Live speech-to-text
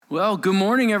Well, good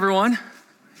morning, everyone.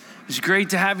 It's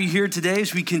great to have you here today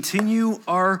as we continue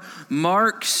our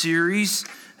Mark series.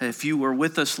 If you were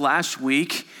with us last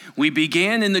week, we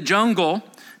began in the jungle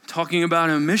talking about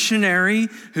a missionary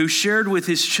who shared with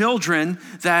his children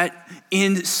that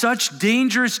in such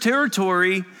dangerous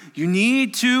territory, you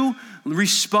need to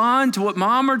respond to what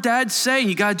mom or dad say.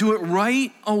 You got to do it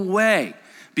right away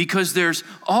because there's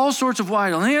all sorts of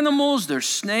wild animals, there's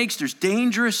snakes, there's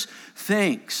dangerous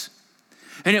things.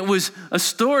 And it was a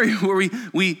story where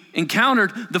we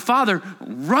encountered the father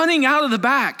running out of the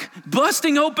back,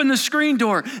 busting open the screen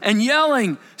door and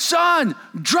yelling, "Son,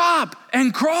 drop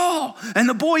and crawl." And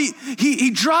the boy,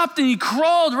 he dropped and he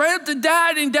crawled right up to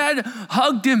dad, and dad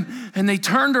hugged him. And they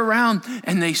turned around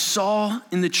and they saw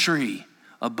in the tree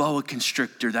a boa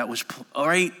constrictor that was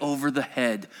right over the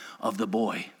head of the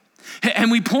boy.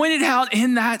 And we pointed out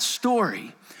in that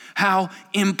story how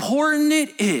important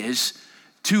it is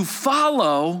to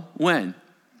follow when?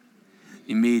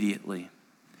 Immediately.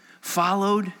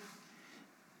 Followed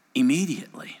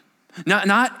immediately.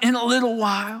 Not in a little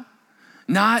while,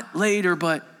 not later,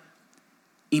 but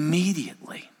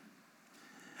immediately.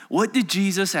 What did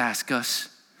Jesus ask us?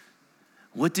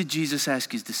 What did Jesus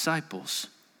ask his disciples?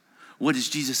 What is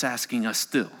Jesus asking us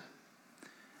still?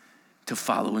 To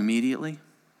follow immediately?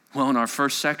 Well, in our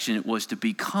first section, it was to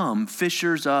become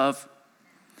fishers of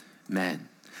men.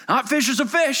 Not fishers of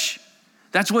fish.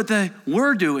 That's what they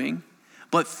were doing,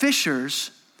 but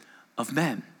fishers of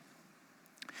men.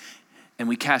 And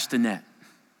we cast a net.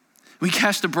 We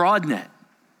cast a broad net.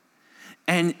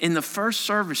 And in the first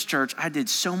service, church, I did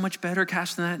so much better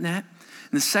casting that net.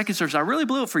 In the second service, I really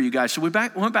blew it for you guys. So we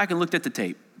went back and looked at the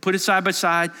tape, put it side by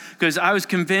side, because I was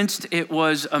convinced it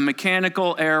was a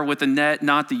mechanical error with the net,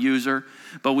 not the user.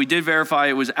 But we did verify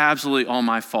it was absolutely all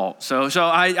my fault. So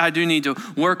I do need to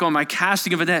work on my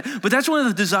casting of a net. But that's one of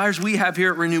the desires we have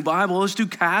here at Renew Bible is to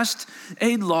cast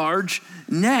a large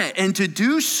net and to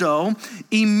do so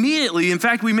immediately. In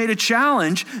fact, we made a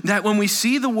challenge that when we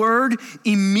see the word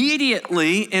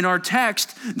immediately in our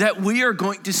text, that we are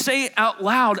going to say it out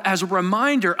loud as a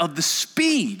reminder of the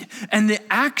speed and the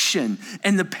action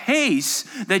and the pace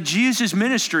that Jesus'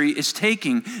 ministry is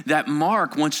taking that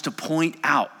Mark wants to point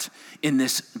out in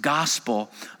this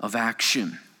gospel of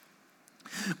action.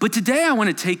 But today I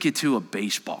want to take you to a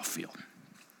baseball field.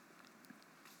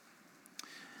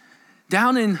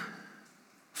 Down in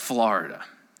Florida,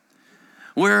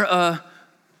 where a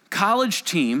college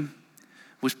team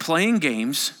was playing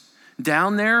games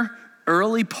down there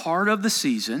early part of the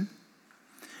season,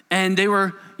 and they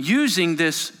were using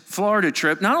this Florida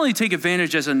trip not only to take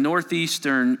advantage as a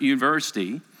Northeastern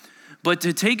university, but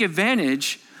to take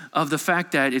advantage of the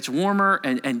fact that it's warmer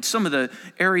and some of the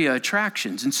area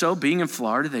attractions. And so being in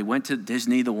Florida, they went to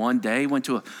Disney the one day, went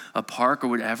to a park or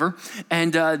whatever.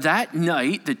 And that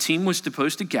night, the team was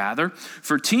supposed to gather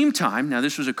for team time. Now,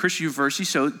 this was a Christian university,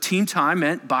 so team time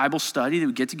meant Bible study. They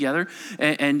would get together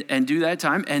and do that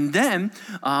time. And then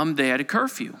they had a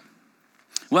curfew.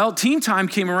 Well, team time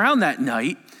came around that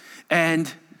night,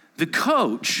 and the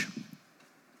coach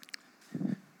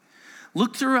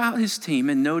looked throughout his team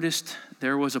and noticed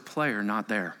there was a player not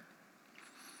there.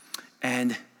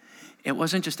 And it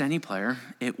wasn't just any player,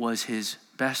 it was his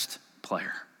best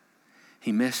player.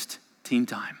 He missed team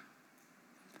time.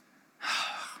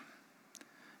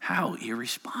 How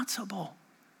irresponsible,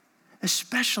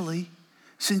 especially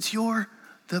since you're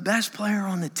the best player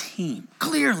on the team.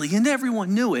 Clearly, and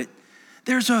everyone knew it,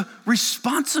 there's a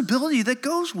responsibility that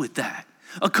goes with that.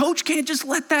 A coach can't just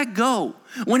let that go.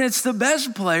 When it's the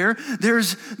best player,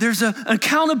 there's an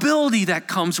accountability that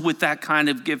comes with that kind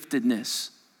of giftedness.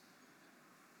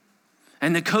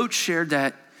 And the coach shared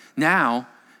that now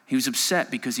he was upset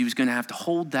because he was going to have to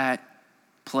hold that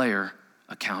player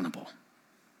accountable.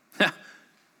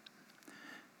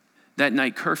 That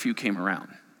night curfew came around.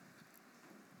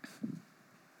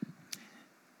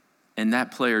 And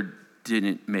that player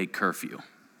didn't make curfew.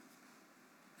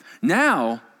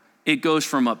 Now, it goes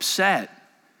from upset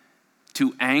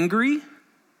to angry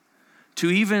to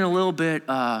even a little bit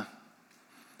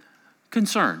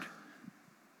concerned,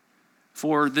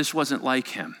 for this wasn't like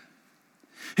him.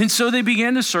 And so they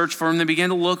began to search for him. They began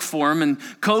to look for him. And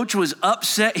coach was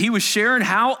upset. He was sharing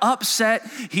how upset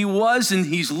he was, and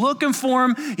he's looking for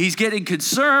him. He's getting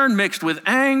concerned mixed with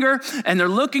anger, and they're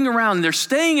looking around. They're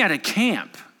staying at a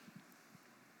camp.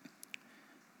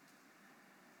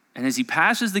 And as he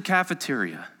passes the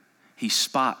cafeteria, he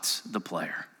spots the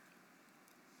player.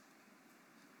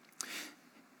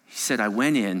 He said, I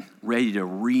went in ready to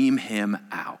ream him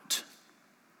out.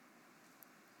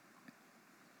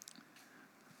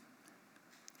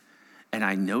 And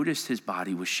I noticed his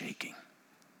body was shaking.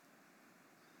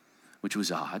 which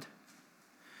was odd.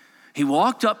 He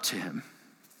walked up to him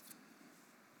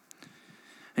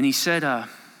and he said,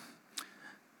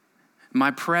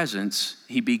 my presence,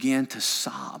 he began to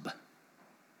sob.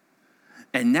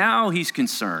 And now he's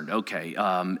concerned. Okay,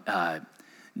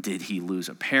 did he lose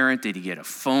a parent? Did he get a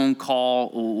phone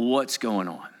call? What's going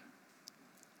on?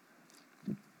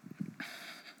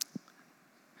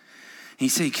 He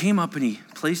said he came up and he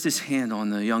placed his hand on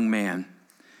the young man,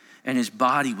 and his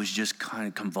body was just kind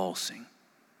of convulsing,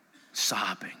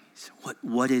 sobbing. He said,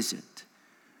 what is it?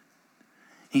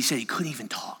 He said he couldn't even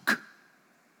talk.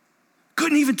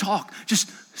 Couldn't even talk, just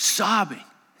sobbing,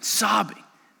 sobbing,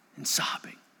 and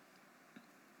sobbing.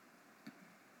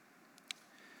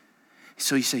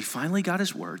 So he said he finally got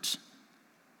his words.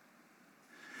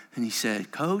 And he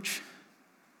said, Coach,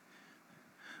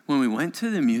 when we went to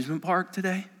the amusement park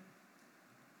today,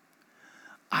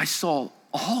 I saw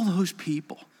all those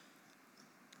people.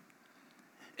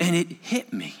 And it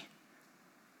hit me.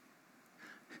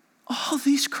 All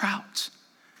these crowds.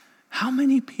 How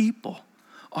many people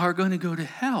are going to go to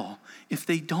hell if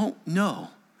they don't know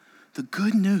the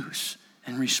good news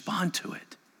and respond to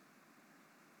it?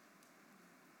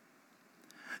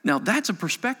 Now, that's a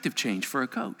perspective change for a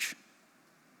coach.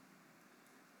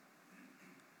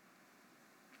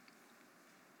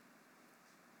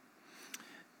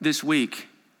 This week,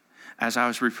 as I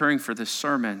was preparing for this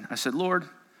sermon, I said, Lord,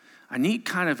 I need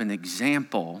kind of an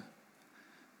example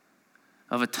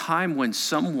of a time when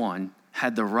someone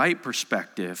had the right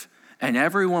perspective and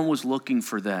everyone was looking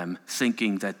for them,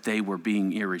 thinking that they were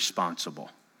being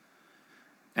irresponsible.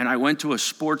 And I went to a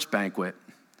sports banquet,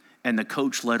 and the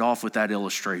coach led off with that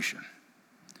illustration.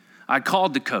 I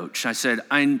called the coach. I said,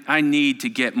 I need to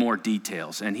get more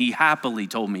details. And he happily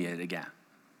told me it again.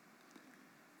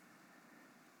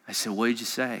 I said, what did you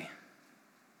say?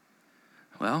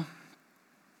 Well,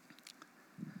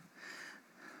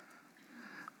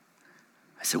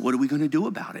 I said, what are we going to do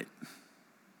about it?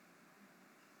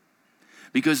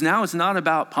 Because now it's not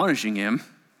about punishing him.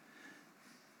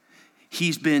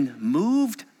 He's been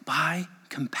moved by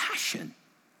compassion.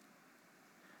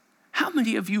 How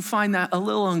many of you find that a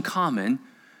little uncommon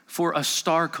for a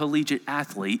star collegiate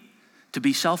athlete to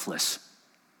be selfless?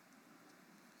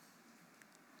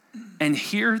 And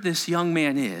here this young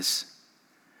man is,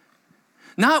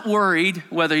 not worried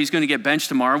whether he's going to get benched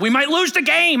tomorrow. We might lose the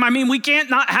game. I mean, we can't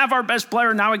not have our best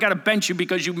player. Now I got to bench you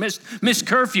because you missed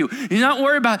curfew. He's not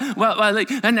worried about,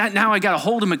 and now I got to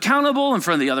hold him accountable in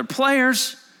front of the other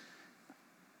players.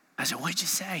 I said, what'd you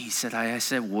say? He said, I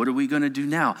said, what are we going to do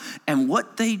now? And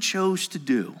what they chose to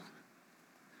do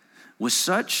was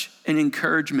such an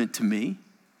encouragement to me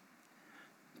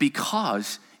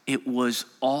because it was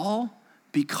all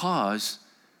because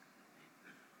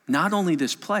not only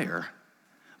this player,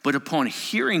 but upon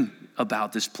hearing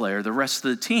about this player, the rest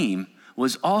of the team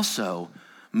was also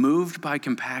moved by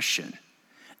compassion,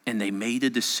 and they made a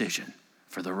decision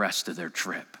for the rest of their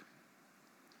trip.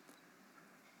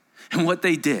 And what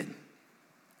they did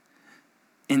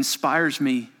inspires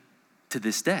me to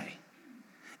this day,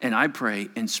 and I pray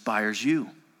inspires you.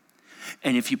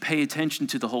 And if you pay attention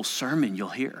to the whole sermon, you'll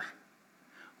hear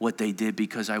what they did,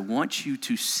 because I want you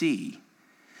to see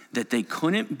that they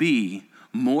couldn't be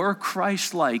more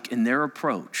Christ-like in their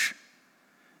approach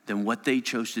than what they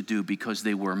chose to do, because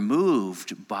they were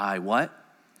moved by what?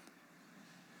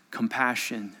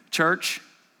 Compassion. Church,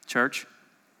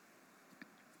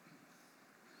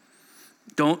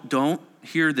 don't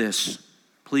hear this.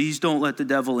 Please don't let the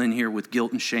devil in here with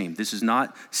guilt and shame. This is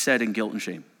not said in guilt and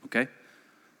shame, okay?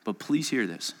 But please hear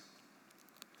this.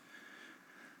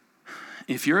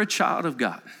 If you're a child of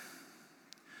God,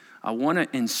 I want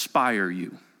to inspire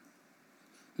you.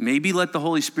 Maybe let the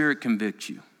Holy Spirit convict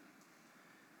you.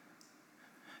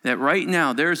 That right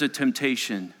now there's a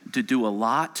temptation to do a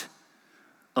lot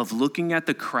of looking at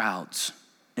the crowds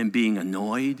and being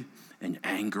annoyed and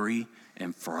angry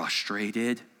and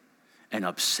frustrated and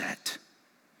upset.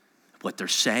 What they're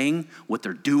saying, what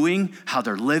they're doing, how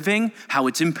they're living, how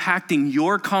it's impacting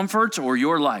your comforts or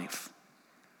your life.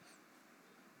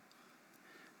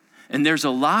 And there's a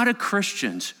lot of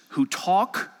Christians who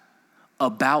talk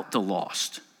about the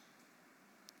lost,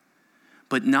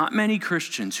 but not many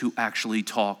Christians who actually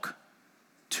talk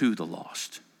to the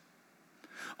lost.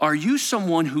 Are you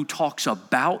someone who talks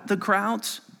about the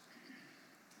crowds?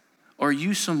 Or are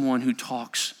you someone who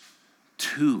talks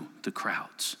to the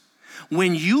crowds?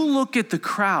 When you look at the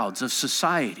crowds of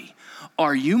society,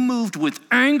 are you moved with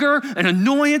anger and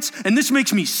annoyance? And this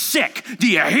makes me sick. Do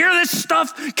you hear this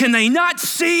stuff? Can they not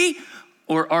see?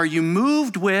 Or are you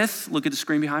moved with, look at the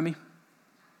screen behind me,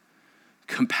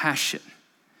 compassion?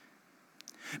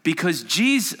 Because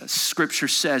Jesus, scripture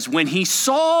says, when he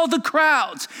saw the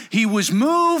crowds, he was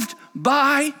moved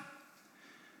by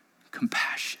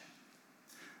compassion.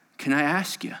 Can I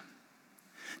ask you,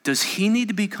 does he need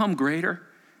to become greater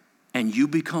and you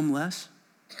become less?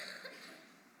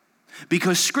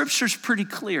 Because scripture's pretty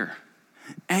clear.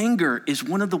 Anger is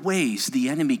one of the ways the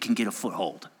enemy can get a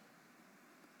foothold.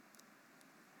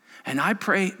 And I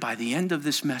pray by the end of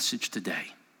this message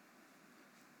today,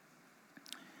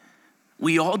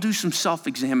 we all do some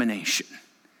self-examination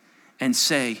and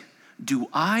say, do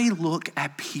I look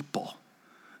at people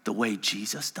the way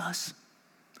Jesus does?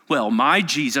 Well, my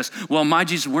Jesus,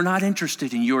 we're not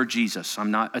interested in your Jesus.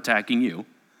 I'm not attacking you.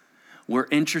 We're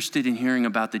interested in hearing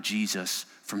about the Jesus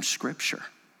from Scripture.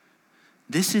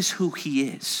 This is who he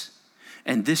is.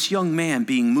 And this young man,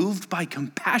 being moved by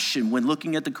compassion when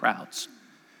looking at the crowds,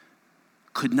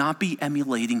 could not be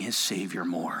emulating his Savior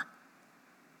more.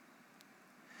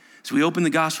 So we open the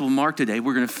Gospel of Mark today.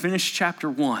 We're going to finish chapter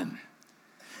 1.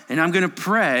 And I'm going to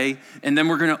pray, and then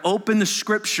we're going to open the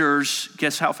Scriptures.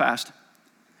 Guess how fast?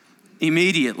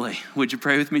 Immediately. Would you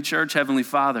pray with me, church? Heavenly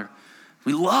Father,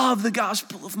 we love the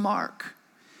Gospel of Mark,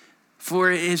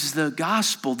 for it is the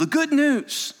gospel, the good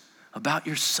news about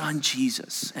your son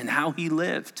Jesus and how he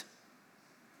lived.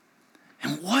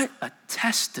 And what a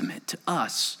testament to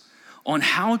us on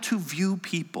how to view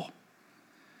people.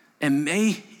 And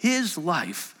may his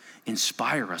life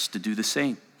inspire us to do the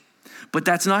same. But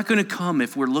that's not going to come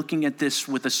if we're looking at this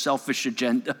with a selfish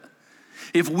agenda.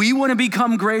 If we want to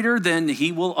become greater, then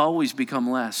he will always become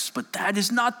less. But that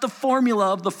is not the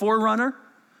formula of the forerunner,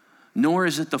 nor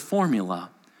is it the formula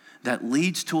that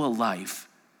leads to a life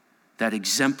that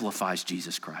exemplifies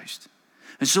Jesus Christ.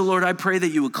 And so, Lord, I pray that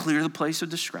you would clear the place of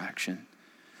distraction.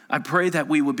 I pray that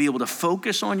we would be able to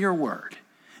focus on your word.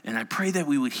 And I pray that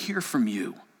we would hear from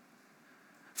you.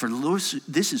 For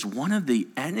this is one of the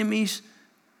enemy's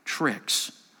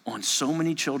tricks on so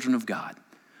many children of God,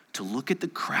 to look at the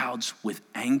crowds with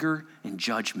anger and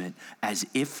judgment as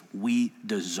if we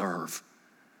deserve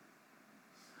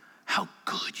how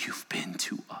good you've been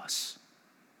to us.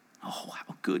 Oh,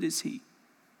 how good is he?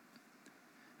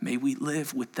 May we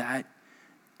live with that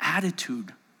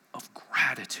attitude of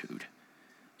gratitude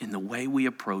in the way we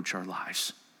approach our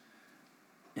lives.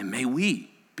 And may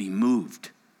we be moved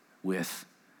with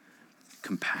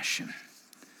compassion.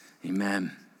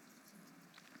 Amen.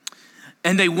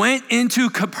 And they went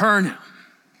into Capernaum.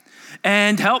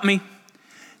 And help me,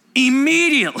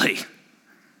 immediately.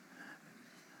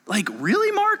 Like,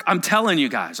 really, Mark? I'm telling you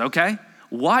guys, okay?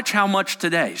 Watch how much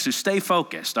today. So stay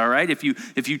focused, all right? If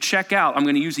you check out, I'm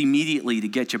going to use immediately to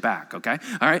get you back, okay?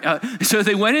 All right? So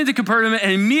they went into Capernaum,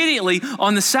 and immediately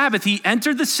on the Sabbath, he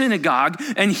entered the synagogue,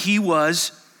 and he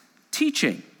was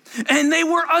teaching. And they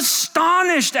were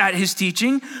astonished at his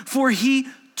teaching, for he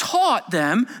taught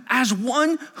them as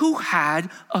one who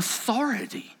had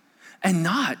authority and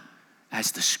not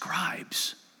as the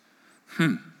scribes.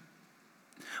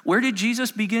 Where did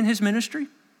Jesus begin his ministry?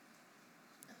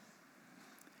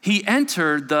 He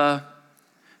entered the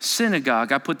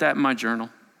synagogue. I put that in my journal.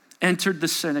 Entered the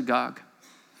synagogue.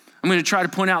 I'm going to try to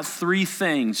point out 3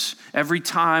 things every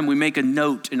time we make a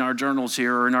note in our journals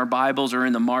here or in our Bibles or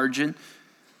in the margin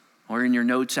or in your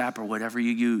notes app or whatever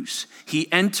you use.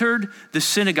 He entered the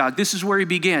synagogue. This is where he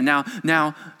began.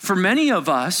 Now, for many of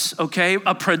us, okay,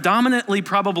 a predominantly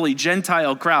probably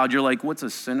Gentile crowd, you're like, what's a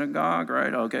synagogue,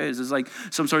 right? Okay, is this like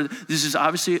some sort of, this is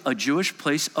obviously a Jewish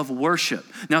place of worship.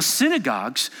 Now,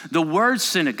 synagogues, the word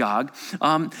synagogue,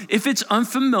 if it's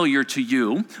unfamiliar to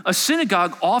you, a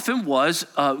synagogue often was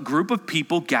a group of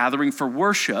people gathering for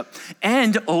worship.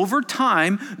 And over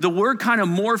time, the word kind of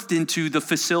morphed into the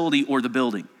facility or the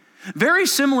building. Very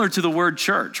similar to the word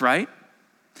church, right?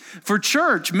 For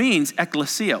church means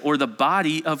ecclesia, or the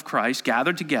body of Christ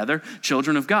gathered together,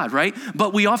 children of God, right?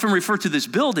 But we often refer to this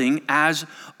building as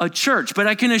a church. But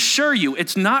I can assure you,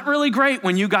 it's not really great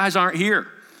when you guys aren't here.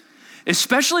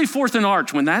 Especially Fourth and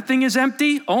Arch, when that thing is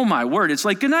empty, oh my word, it's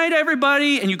like, good night,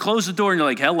 everybody. And you close the door and you're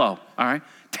like, hello, all right?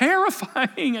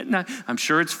 Terrifying at night. I'm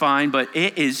sure it's fine, but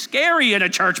it is scary in a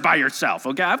church by yourself,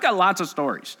 okay? I've got lots of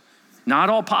stories.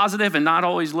 Not all positive and not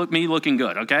always me looking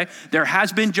good, okay? There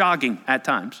has been jogging at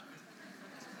times.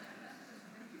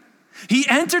 He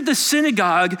entered the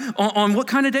synagogue on what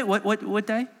kind of day? What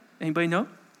day? Anybody know?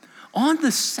 On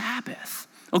the Sabbath.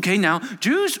 Okay, now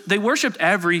Jews, they worshiped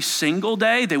every single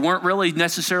day. They weren't really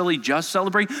necessarily just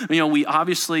celebrating. We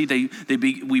obviously,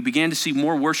 we began to see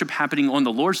more worship happening on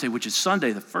the Lord's Day, which is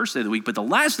Sunday, the first day of the week. But the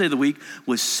last day of the week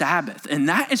was Sabbath. And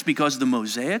that is because the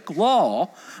Mosaic law,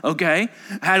 okay,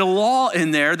 had a law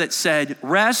in there that said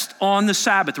rest on the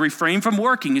Sabbath, refrain from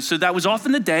working. And so that was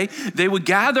often the day they would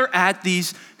gather at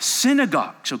these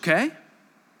synagogues, okay?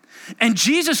 And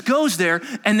Jesus goes there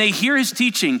and they hear his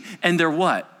teaching and they're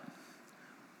what?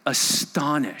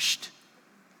 Astonished.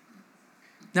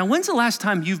 Now, when's the last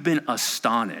time you've been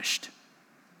astonished?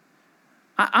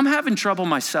 I'm having trouble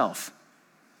myself.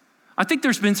 I think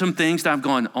there's been some things that I've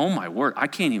gone, oh my word, I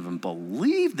can't even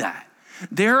believe that.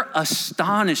 They're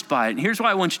astonished by it. And here's why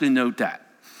I want you to note that.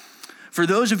 For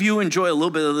those of you who enjoy a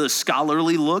little bit of the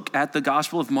scholarly look at the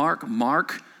Gospel of Mark,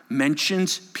 Mark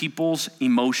mentions people's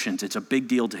emotions. It's a big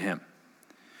deal to him.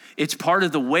 It's part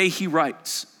of the way he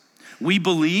writes. We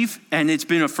believe, and it's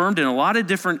been affirmed in a lot of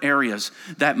different areas,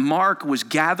 that Mark was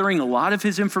gathering a lot of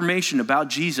his information about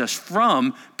Jesus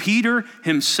from Peter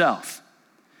himself.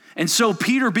 And so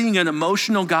Peter being an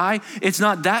emotional guy, it's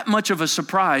not that much of a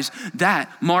surprise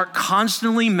that Mark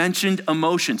constantly mentioned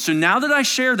emotion. So now that I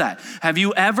share that, have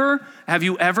you ever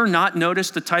not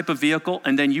noticed the type of vehicle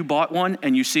and then you bought one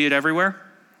and you see it everywhere?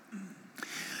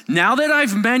 Now that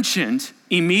I've mentioned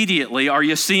immediately, are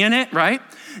you seeing it, right?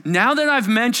 Now that I've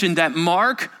mentioned that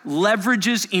Mark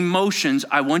leverages emotions,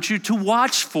 I want you to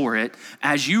watch for it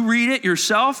as you read it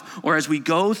yourself or as we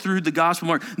go through the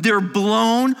Gospel of Mark. They're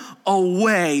blown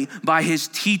away by his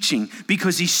teaching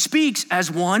because he speaks as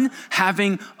one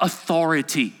having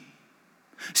authority.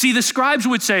 See, the scribes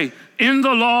would say, in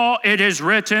the law it is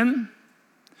written.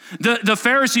 The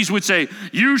Pharisees would say,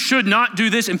 you should not do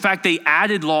this. In fact, they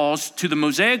added laws to the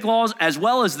Mosaic laws as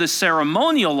well as the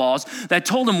ceremonial laws that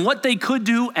told them what they could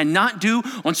do and not do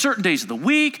on certain days of the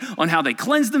week, on how they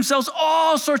cleansed themselves,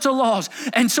 all sorts of laws.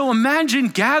 And so imagine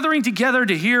gathering together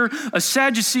to hear a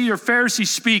Sadducee or Pharisee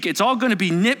speak. It's all going to be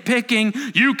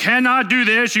nitpicking. You cannot do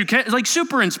this. You can't, like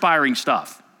super inspiring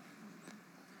stuff.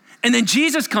 And then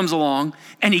Jesus comes along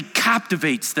and he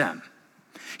captivates them.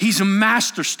 He's a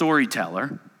master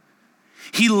storyteller.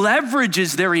 He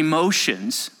leverages their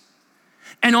emotions.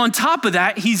 And on top of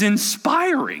that, he's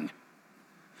inspiring.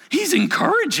 He's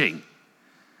encouraging.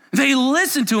 They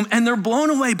listen to him and they're blown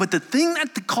away. But the thing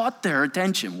that caught their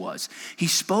attention was he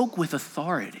spoke with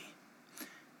authority.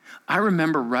 I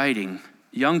remember writing,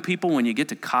 young people, when you get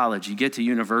to college, you get to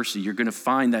university, you're going to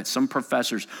find that some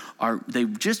professors they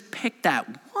just pick that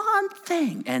one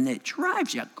thing and it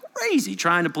drives you crazy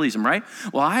trying to please them, right?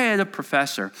 Well, I had a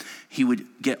professor, he would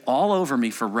get all over me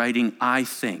for writing, I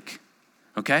think,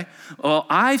 okay? Well,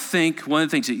 I think one of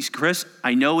the things is, Chris,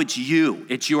 I know it's you,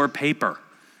 it's your paper.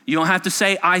 You don't have to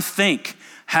say, I think.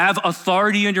 Have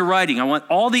authority in your writing. I want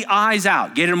all the I's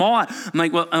out, get them all out. I'm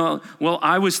like, well,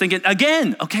 I was thinking,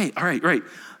 again, okay, all right.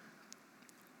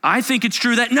 I think it's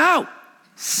true that, no,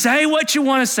 say what you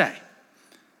want to say.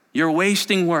 You're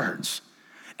wasting words.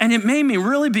 And it made me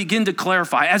really begin to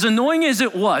clarify. As annoying as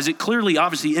it was, it clearly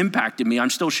obviously impacted me.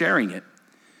 I'm still sharing it.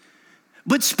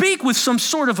 But speak with some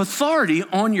sort of authority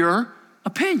on your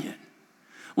opinion.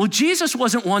 Well, Jesus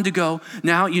wasn't one to go,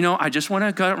 now, I just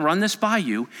want to run this by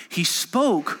you. He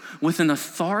spoke with an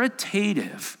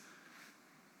authoritative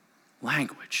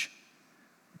language.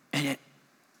 And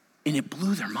it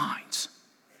blew their minds.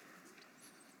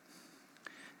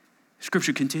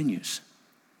 Scripture continues.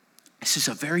 This is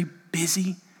a very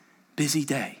busy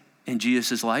day in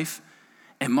Jesus' life.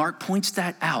 And Mark points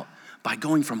that out by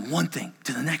going from one thing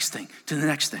to the next thing to the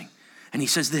next thing. And he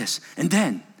says this, and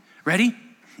then, ready?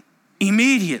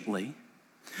 Immediately,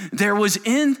 there was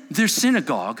in their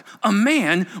synagogue a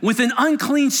man with an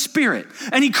unclean spirit.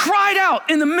 And he cried out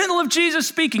in the middle of Jesus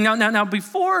speaking. Now,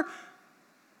 before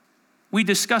we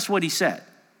discuss what he said,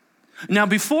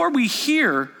 before we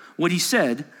hear what he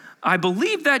said, I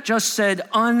believe that just said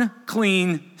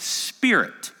unclean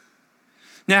spirit.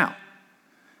 Now,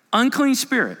 unclean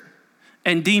spirit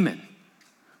and demon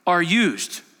are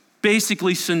used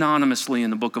basically synonymously in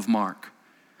the book of Mark.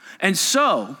 And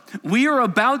so we are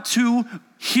about to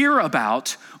hear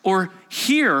about or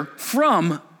hear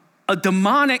from a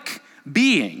demonic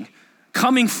being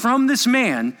coming from this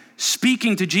man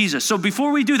speaking to Jesus. So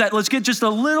before we do that, let's get just a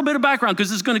little bit of background because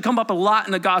this is going to come up a lot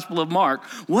in the Gospel of Mark.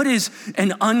 What is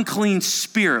an unclean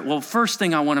spirit? Well, first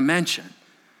thing I want to mention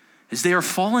is they are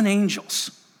fallen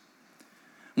angels.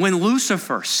 When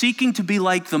Lucifer, seeking to be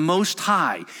like the Most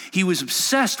High, he was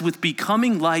obsessed with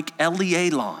becoming like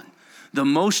Elielon, the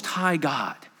Most High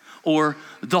God, or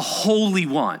the Holy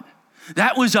One.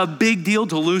 That was a big deal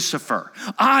to Lucifer.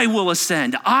 I will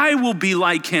ascend. I will be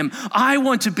like him. I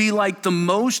want to be like the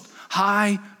Most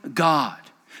High God.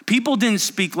 People didn't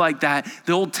speak like that.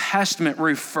 The Old Testament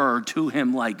referred to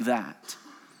him like that.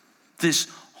 This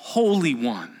Holy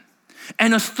One.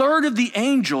 And a third of the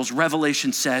angels,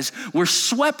 Revelation says, were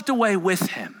swept away with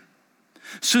him.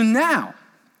 So now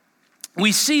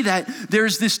we see that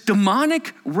there's this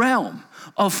demonic realm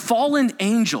of fallen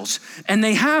angels, and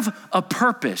they have a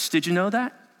purpose. Did you know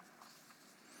that?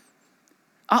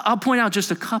 I'll point out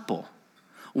just a couple.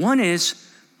 One is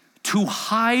to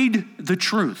hide the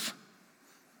truth.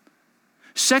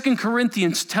 2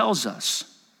 Corinthians tells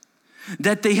us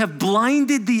that they have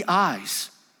blinded the eyes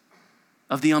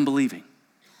of the unbelieving.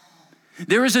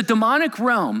 There is a demonic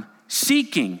realm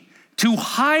seeking to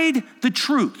hide the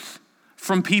truth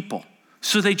from people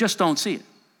so they just don't see it.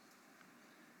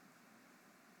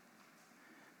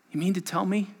 You mean to tell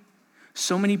me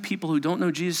so many people who don't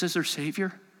know Jesus as their Savior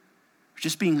are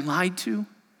just being lied to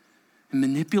and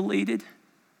manipulated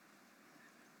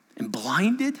and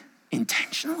blinded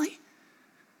intentionally?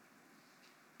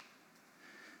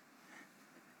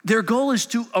 Their goal is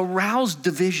to arouse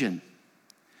division.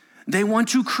 They want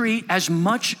to create as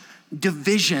much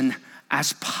division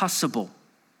as possible.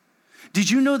 Did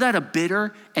you know that a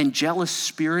bitter and jealous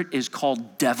spirit is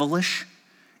called devilish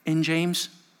in James?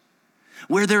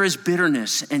 Where there is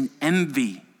bitterness and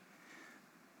envy,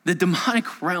 the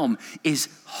demonic realm is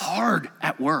hard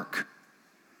at work.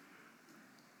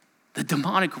 The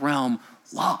demonic realm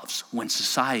loves when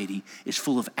society is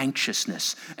full of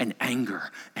anxiousness and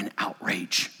anger and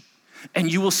outrage.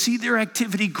 And you will see their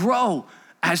activity grow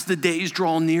as the days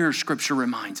draw near, Scripture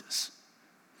reminds us.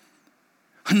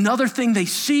 Another thing they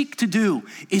seek to do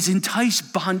is entice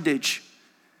bondage.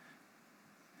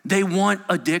 They want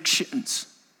addictions.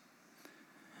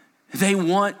 They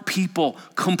want people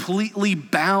completely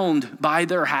bound by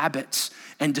their habits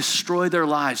and destroy their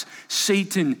lives.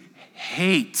 Satan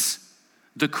hates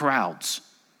the crowds.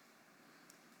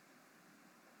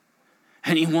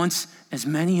 And he wants as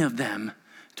many of them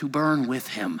to burn with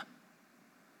him.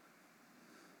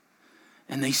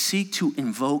 And they seek to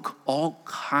invoke all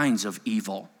kinds of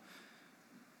evil.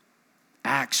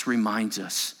 Acts reminds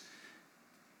us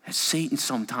that Satan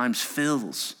sometimes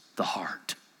fills the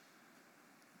heart.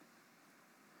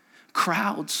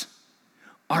 Crowds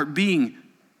are being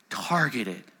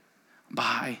targeted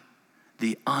by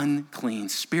the unclean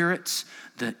spirits,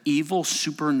 the evil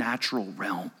supernatural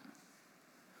realm.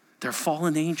 They're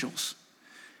fallen angels.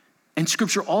 And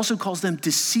Scripture also calls them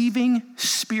deceiving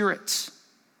spirits.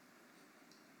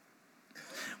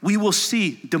 We will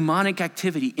see demonic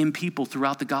activity in people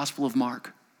throughout the Gospel of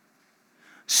Mark.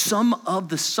 Some of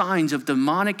the signs of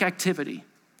demonic activity,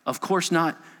 of course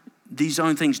not, these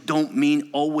other things don't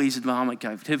mean always demonic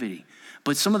activity,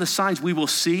 but some of the signs we will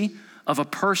see of a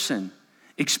person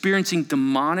experiencing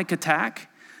demonic attack,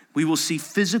 we will see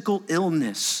physical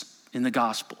illness in the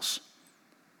Gospels.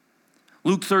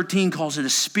 Luke 13 calls it a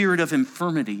spirit of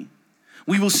infirmity.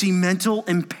 We will see mental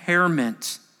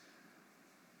impairment.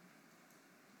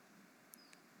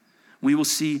 We will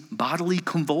see bodily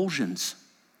convulsions.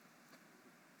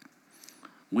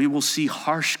 We will see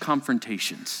harsh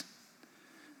confrontations.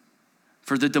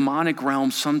 For the demonic realm,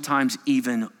 sometimes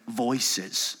even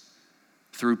voices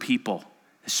through people,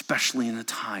 especially in the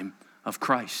time of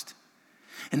Christ.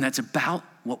 And that's about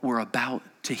what we're about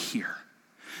to hear.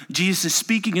 Jesus is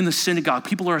speaking in the synagogue.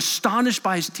 People are astonished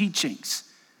by his teachings.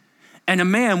 And a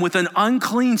man with an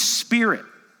unclean spirit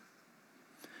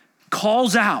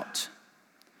calls out,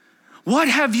 "What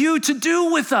have you to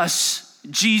do with us,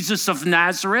 Jesus of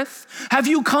Nazareth? Have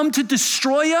you come to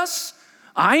destroy us?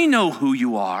 I know who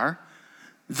you are,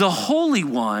 the Holy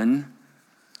One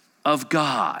of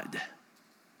God."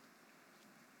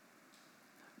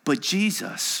 But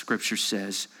Jesus, Scripture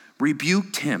says,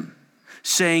 rebuked him,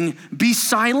 saying, "Be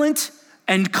silent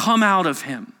and come out of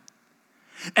him."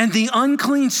 And the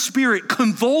unclean spirit,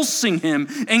 convulsing him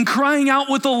and crying out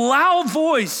with a loud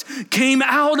voice, came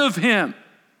out of him.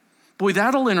 Boy,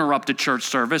 that'll interrupt a church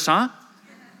service, huh?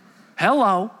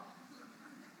 Hello.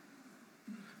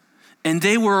 And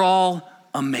they were all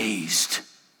amazed,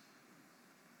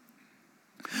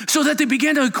 so that they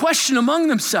began to question among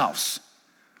themselves,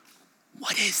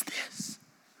 "What is this?"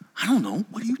 I don't know.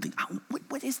 What do you think?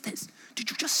 What is this? Did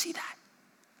you just see that?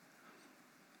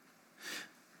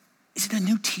 Is it a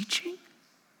new teaching?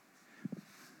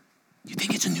 You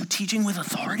think it's a new teaching with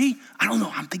authority? I don't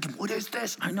know. I'm thinking, what is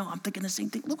this? I know. I'm thinking the same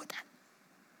thing. Look at that.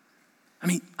 I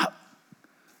mean,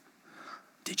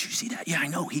 did you see that? Yeah, I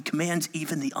know. He commands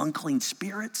even the unclean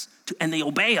spirits and they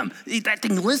obey him. That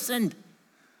thing listened.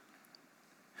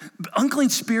 Unclean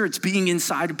spirits being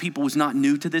inside of people was not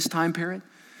new to this time period.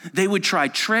 They would try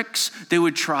tricks, they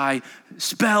would try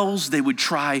spells, they would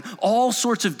try all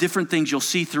sorts of different things you'll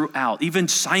see throughout. Even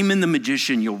Simon the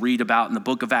magician you'll read about in the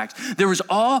book of Acts. There was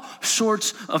all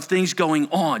sorts of things going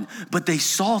on, but they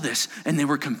saw this and they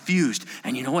were confused.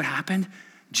 And you know what happened?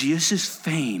 Jesus'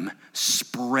 fame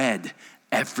spread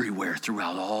everywhere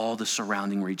throughout all the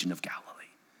surrounding region of Galilee.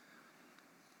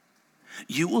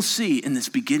 You will see in this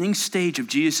beginning stage of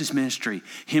Jesus' ministry,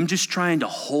 him just trying to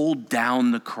hold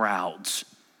down the crowds.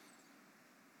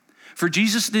 For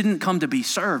Jesus didn't come to be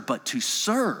served, but to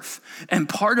serve. And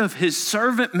part of his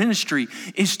servant ministry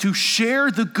is to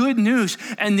share the good news.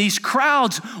 And these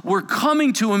crowds were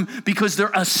coming to him because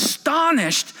they're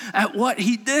astonished at what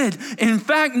he did. In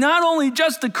fact, not only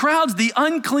just the crowds, the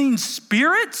unclean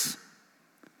spirits.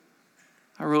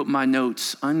 I wrote in my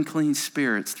notes, unclean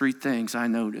spirits, 3 things I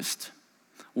noticed.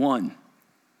 1,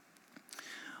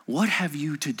 what have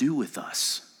you to do with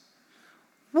us?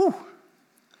 Woo.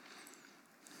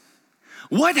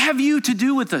 What have you to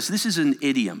do with us? This is an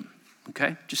idiom,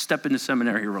 okay? Just step into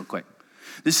seminary real quick.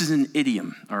 This is an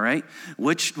idiom, all right?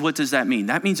 What does that mean?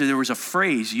 That means that there was a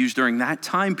phrase used during that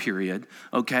time period,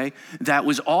 okay, that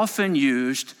was often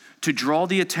used to draw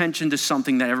the attention to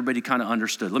something that everybody kind of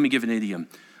understood. Let me give an idiom,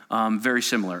 very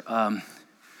similar.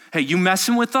 Hey, you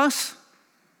messing with us?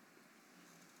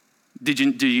 Did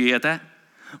you get that?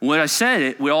 When I said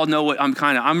it, we all know what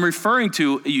I'm referring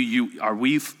to. Are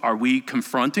we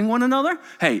confronting one another?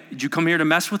 Hey, did you come here to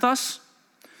mess with us?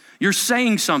 You're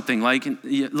saying something like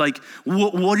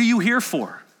what are you here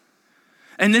for?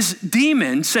 And this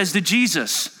demon says to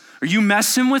Jesus, are you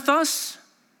messing with us?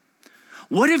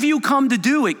 What have you come to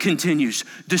do? It continues.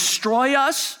 Destroy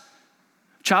us?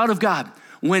 Child of God,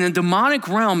 when a demonic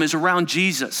realm is around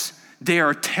Jesus, they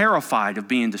are terrified of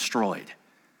being destroyed.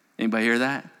 Anybody hear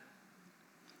that?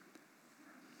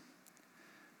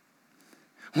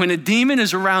 When a demon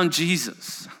is around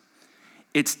Jesus,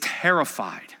 it's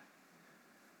terrified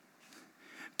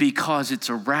because it's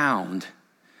around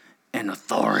an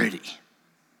authority.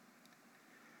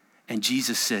 And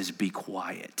Jesus says, be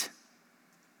quiet.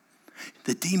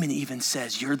 The demon even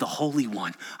says, you're the Holy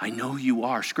One. I know you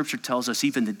are. Scripture tells us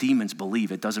even the demons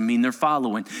believe. It doesn't mean they're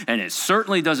following, and it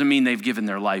certainly doesn't mean they've given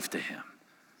their life to him.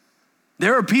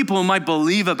 There are people who might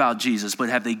believe about Jesus, but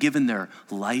have they given their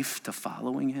life to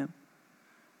following him?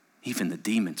 Even the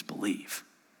demons believe.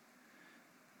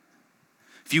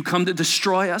 If you come to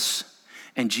destroy us,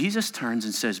 and Jesus turns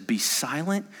and says, be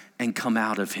silent and come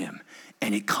out of him.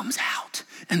 And it comes out.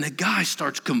 And the guy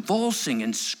starts convulsing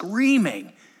and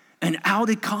screaming, and out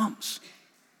it comes.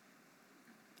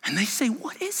 And they say,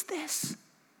 what is this?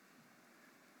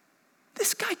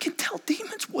 This guy can tell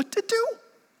demons what to do.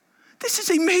 This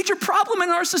is a major problem in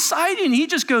our society. And he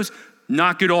just goes,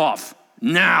 knock it off,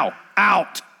 now,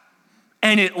 out.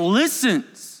 And it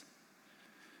listens.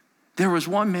 There was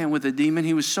one man with a demon.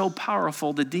 He was so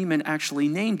powerful, the demon actually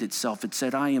named itself. It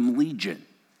said, I am Legion.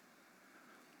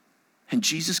 And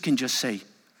Jesus can just say,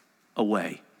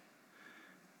 away.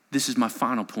 This is my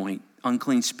final point.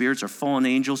 Unclean spirits are fallen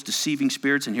angels, deceiving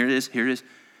spirits. And here it is,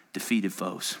 defeated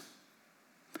foes.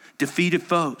 Defeated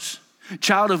foes.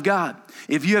 Child of God,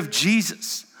 if you have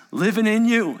Jesus living in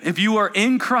you, if you are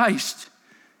in Christ,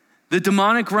 the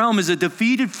demonic realm is a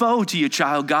defeated foe to you,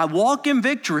 child God. Walk in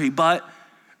victory, but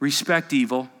respect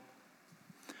evil.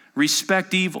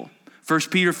 Respect evil. 1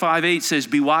 Peter 5:8 says,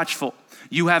 be watchful.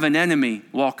 You have an enemy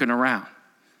walking around,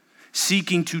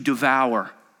 seeking to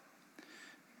devour.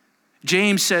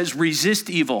 James says, resist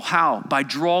evil. How? By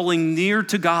drawing near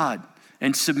to God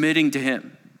and submitting to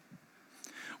him.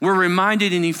 We're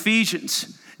reminded in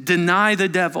Ephesians, deny the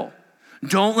devil.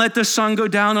 Don't let the sun go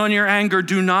down on your anger.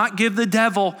 Do not give the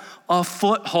devil a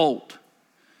foothold.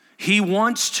 He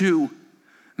wants to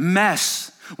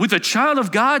mess with a child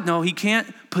of God. No, he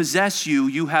can't possess you.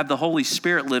 You have the Holy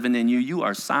Spirit living in you. You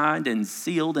are signed and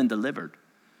sealed and delivered.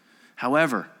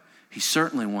 However, he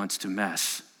certainly wants to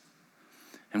mess.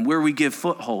 And where we give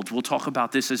footholds, we'll talk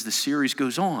about this as the series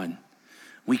goes on,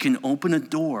 we can open a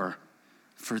door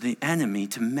for the enemy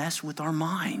to mess with our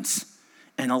minds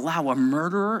and allow a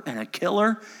murderer and a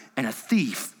killer and a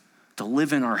thief to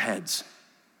live in our heads.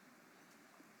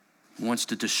 He wants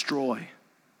to destroy.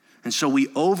 And so we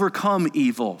overcome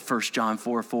evil, 1 John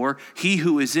 4:4. He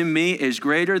who is in me is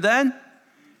greater than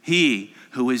he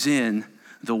who is in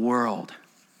the world.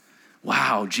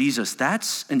 Wow, Jesus,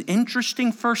 that's an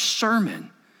interesting first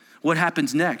sermon. What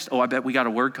happens next? Oh, I bet we got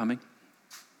a word coming.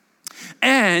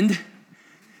 And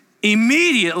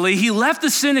Immediately, he left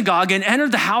the synagogue and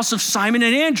entered the house of Simon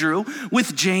and Andrew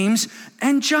with James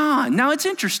and John. Now, it's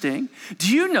interesting.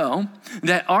 Do you know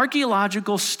that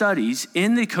archaeological studies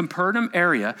in the Capernaum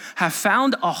area have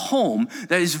found a home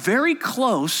that is very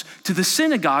close to the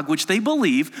synagogue, which they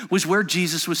believe was where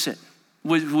Jesus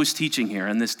was teaching here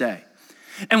in this day?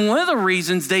 And one of the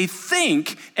reasons they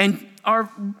think and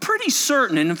are pretty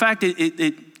certain, and in fact,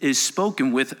 it is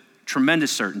spoken with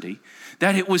tremendous certainty,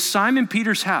 that it was Simon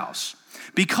Peter's house,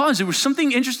 because there was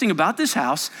something interesting about this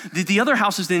house that the other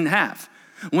houses didn't have.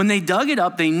 When they dug it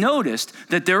up, they noticed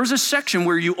that there was a section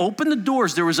where you open the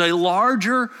doors, there was a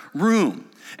larger room.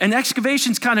 And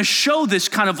excavations kind of show this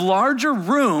kind of larger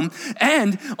room.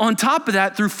 And on top of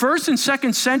that, through 1st and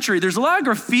 2nd century, there's a lot of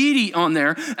graffiti on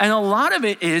there. And a lot of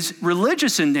it is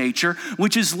religious in nature,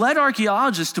 which has led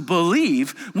archaeologists to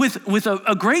believe with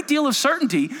a great deal of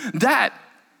certainty that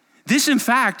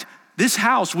this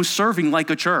house was serving like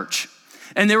a church.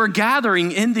 And they were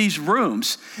gathering in these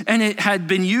rooms. And it had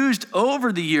been used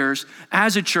over the years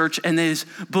as a church. And it is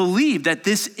believed that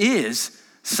this is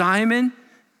Simon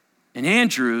and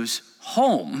Andrew's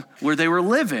home where they were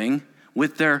living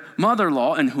with their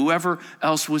mother-in-law and whoever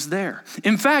else was there.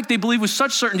 In fact, they believe with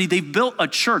such certainty, they built a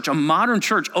church, a modern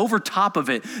church over top of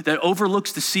it that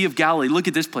overlooks the Sea of Galilee. Look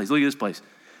at this place. Look at this place.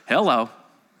 Hello.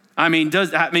 I mean,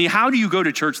 how do you go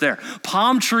to church there?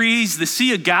 Palm trees, the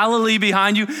Sea of Galilee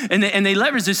behind you, and they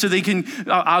leverage this so they can,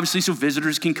 obviously, so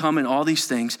visitors can come and all these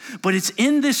things. But it's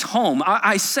in this home.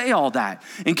 I say all that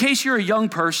in case you're a young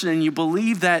person and you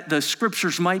believe that the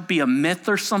scriptures might be a myth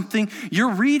or something.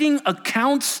 You're reading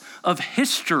accounts of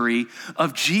history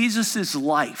of Jesus's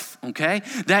life, okay?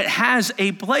 That has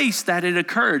a place that it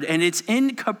occurred, and it's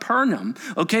in Capernaum,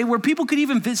 okay, where people could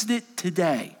even visit it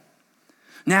today.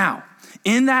 Now,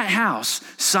 in that house,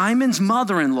 Simon's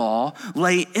mother-in-law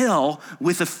lay ill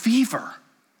with a fever.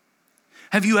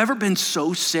 Have you ever been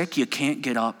so sick you can't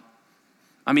get up?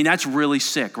 I mean, that's really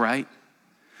sick, right?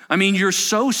 I mean, you're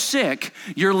so sick,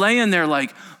 you're laying there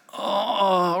like,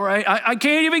 oh, right? I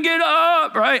can't even get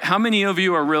up, right? How many of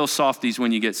you are real softies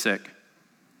when you get sick?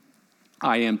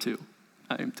 I am too.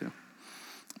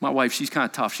 My wife, she's kind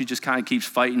of tough. She just kind of keeps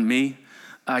fighting me.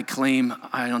 I claim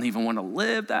I don't even want to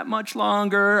live that much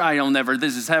longer.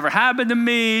 This has ever happened to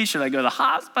me. Should I go to the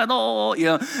hospital? You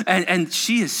know, and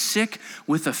she is sick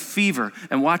with a fever.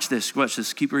 And watch this,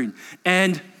 keep reading.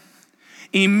 And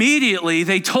immediately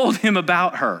they told him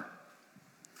about her.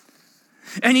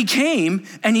 And he came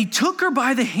and he took her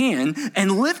by the hand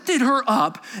and lifted her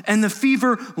up, and the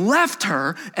fever left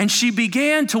her, and she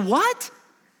began to what?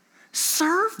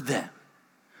 Serve them.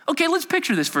 Okay, let's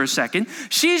picture this for a second.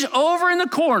 She's over in the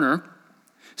corner,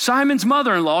 Simon's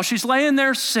mother-in-law. She's laying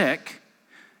there sick.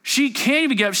 She can't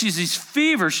even get up. She's this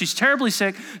fever. She's terribly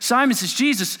sick. Simon says,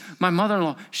 Jesus, my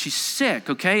mother-in-law, she's sick,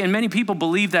 okay? And many people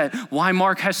believe that why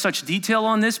Mark has such detail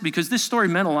on this, because this story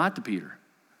meant a lot to Peter.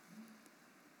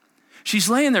 She's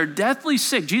laying there deathly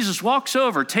sick. Jesus walks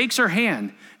over, takes her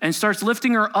hand, and starts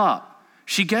lifting her up.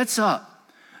 She gets up.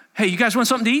 Hey, you guys want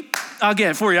something to eat? I'll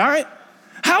get it for you, all right?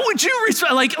 How would you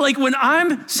respond? Like when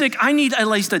I'm sick, I need at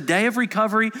least a day of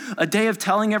recovery, a day of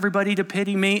telling everybody to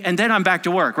pity me, and then I'm back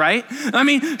to work, right? I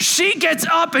mean, she gets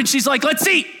up and she's like, let's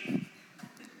eat.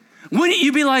 Wouldn't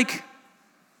you be like,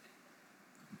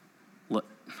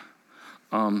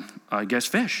 I guess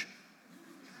fish.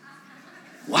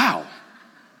 Wow.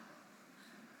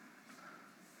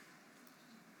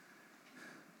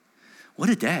 What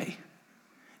a day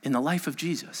in the life of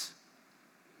Jesus.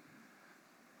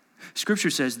 Scripture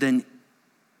says, then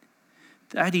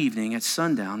that evening at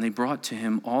sundown, they brought to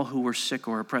him all who were sick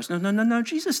or oppressed. No,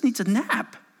 Jesus needs a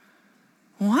nap.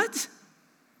 What?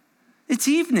 It's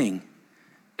evening.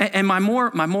 And my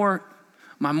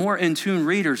more in tune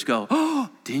readers go, oh,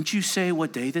 didn't you say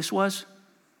what day this was?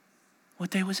 What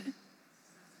day was it?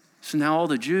 So now all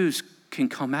the Jews can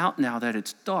come out now that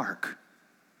it's dark.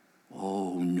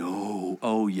 Oh no,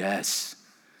 oh yes.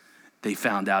 They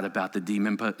found out about the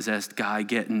demon-possessed guy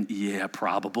getting, yeah,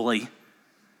 probably.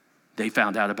 They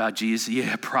found out about Jesus,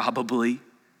 yeah, probably.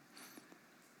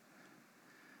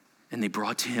 And they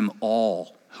brought to him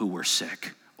all who were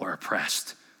sick or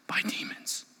oppressed by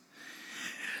demons.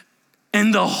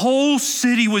 And the whole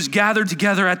city was gathered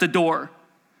together at the door.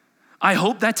 I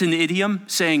hope that's an idiom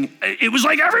saying, it was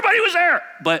like everybody was there.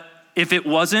 But if it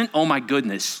wasn't, oh my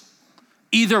goodness.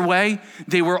 Either way,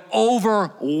 they were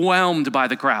overwhelmed by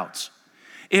the crowds.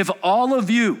 If all of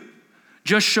you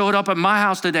just showed up at my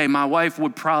house today, my wife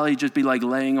would probably just be like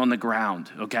laying on the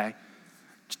ground, okay?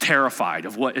 Terrified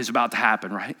of what is about to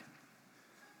happen, right?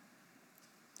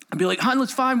 I'd be like, hon,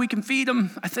 it's fine, we can feed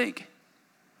them, I think.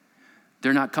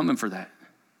 They're not coming for that.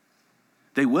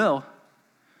 They will.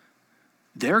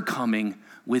 They're coming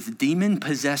with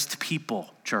demon-possessed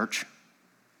people, church.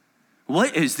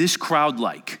 What is this crowd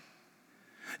like?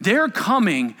 They're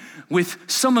coming with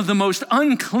some of the most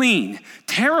unclean,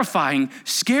 terrifying,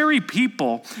 scary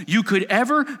people you could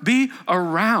ever be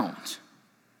around.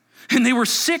 And they were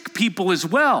sick people as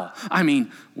well. I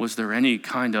mean, was there any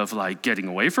kind of like getting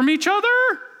away from each other?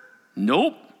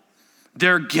 Nope.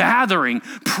 They're gathering,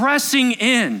 pressing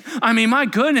in. I mean, my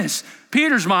goodness,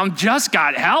 Peter's mom just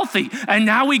got healthy, and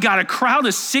now we got a crowd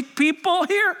of sick people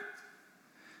here.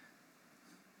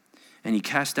 And he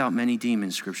cast out many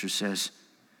demons, Scripture says.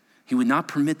 He would not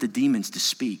permit the demons to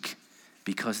speak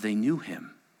because they knew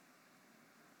him.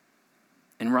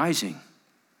 And rising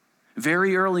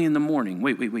very early in the morning.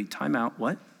 Wait, time out.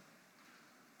 What?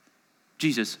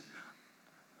 Jesus,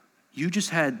 you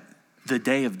just had the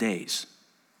day of days.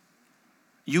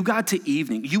 You got to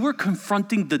evening. You were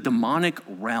confronting the demonic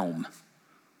realm.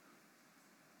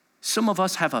 Some of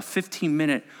us have a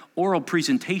 15-minute oral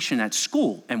presentation at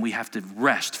school and we have to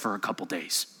rest for a couple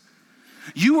days.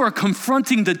 You are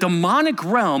confronting the demonic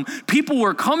realm. People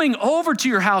were coming over to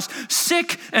your house,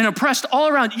 sick and oppressed all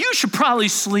around. You should probably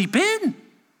sleep in.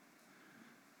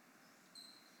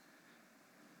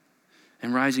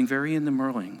 And rising very in the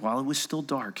morning, while it was still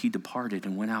dark, he departed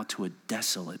and went out to a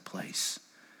desolate place.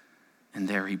 And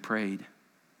there he prayed.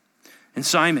 And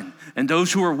Simon and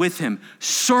those who were with him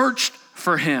searched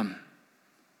for him.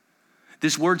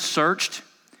 This word searched,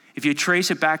 if you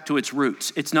trace it back to its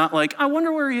roots, it's not like, I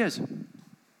wonder where he is.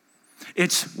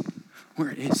 It's,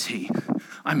 where is he?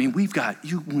 I mean,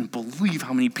 you wouldn't believe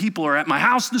how many people are at my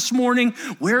house this morning.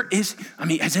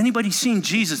 Has anybody seen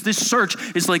Jesus? This search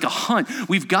is like a hunt.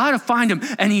 We've got to find him.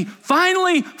 And he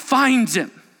finally finds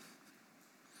him.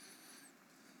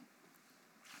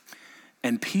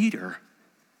 And Peter,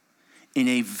 in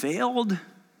a veiled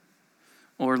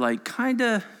or like kind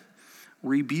of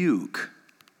rebuke.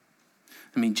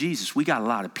 I mean, Jesus, we got a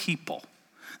lot of people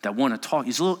that want to talk.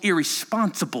 It's a little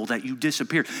irresponsible that you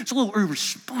disappeared. It's a little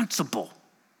irresponsible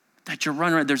that you're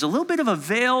running around. There's a little bit of a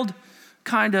veiled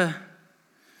kind of,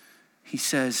 he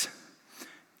says,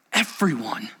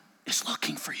 everyone is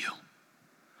looking for you.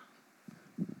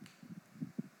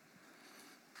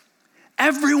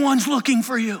 Everyone's looking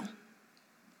for you.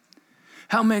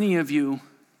 How many of you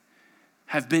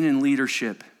have been in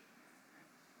leadership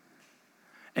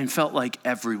and felt like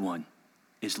everyone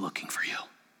is looking for you?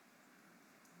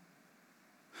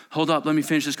 Hold up, let me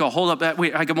finish this call. Hold up,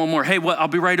 wait, I got one more. Hey, I'll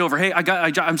be right over. Hey,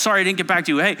 I'm sorry I didn't get back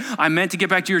to you. Hey, I meant to get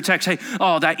back to your text. Hey,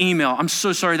 that email, I'm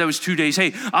so sorry that was 2 days.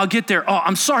 Hey, I'll get there.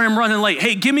 I'm sorry I'm running late.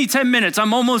 Hey, give me 10 minutes.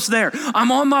 I'm almost there.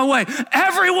 I'm on my way.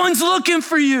 Everyone's looking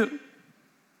for you.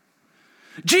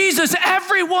 Jesus,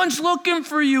 everyone's looking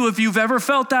for you. If you've ever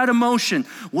felt that emotion,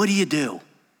 what do?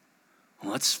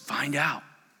 Well, let's find out.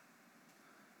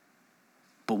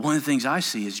 But one of the things I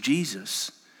see is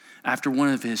Jesus, after one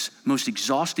of his most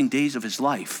exhausting days of his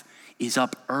life, is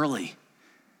up early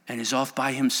and is off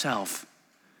by himself.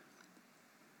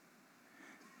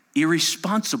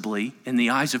 Irresponsibly, in the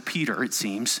eyes of Peter, it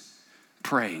seems,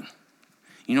 praying.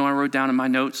 You know what I wrote down in my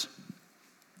notes?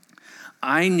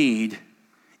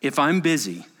 If I'm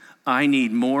busy, I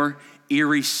need more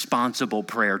irresponsible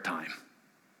prayer time.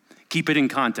 Keep it in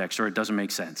context or it doesn't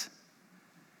make sense.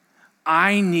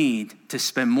 I need to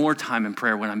spend more time in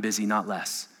prayer when I'm busy, not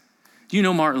less. Do you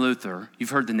know Martin Luther? You've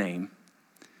heard the name.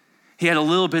 He had a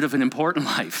little bit of an important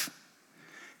life.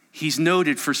 He's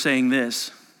noted for saying this: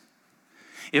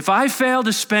 if I fail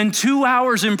to spend 2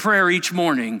 hours in prayer each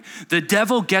morning, the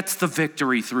devil gets the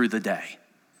victory through the day.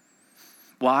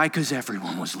 Why? Because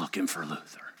everyone was looking for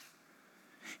Luther.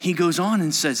 He goes on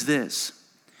and says this: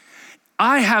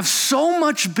 I have so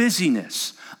much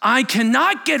busyness, I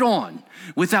cannot get on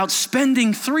without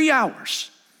spending 3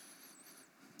 hours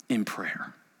in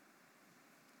prayer.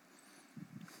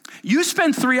 You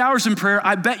spend 3 hours in prayer,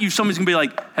 I bet you somebody's gonna be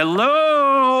like,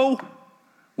 hello,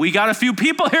 we got a few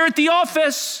people here at the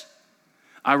office.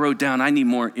 I wrote down, I need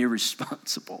more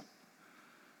irresponsible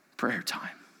prayer time.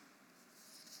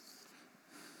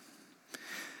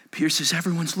 Peter says,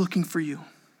 everyone's looking for you.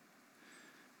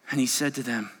 And he said to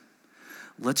them,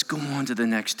 let's go on to the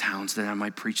next towns that I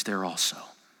might preach there also.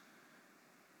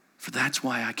 For that's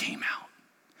why I came out.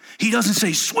 He doesn't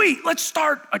say, sweet, let's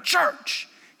start a church.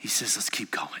 He says, let's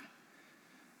keep going.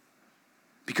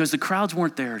 Because the crowds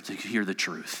weren't there to hear the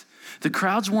truth. The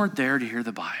crowds weren't there to hear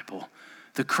the Bible.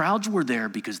 The crowds were there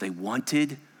because they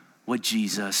wanted what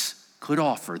Jesus could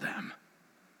offer them: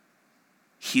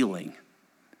 healing.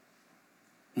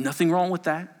 Nothing wrong with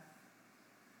that.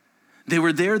 They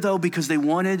were there, though, because they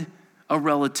wanted a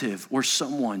relative or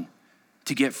someone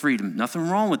to get freedom. Nothing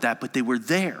wrong with that, but they were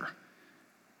there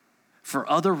for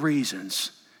other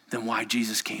reasons than why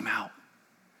Jesus came out.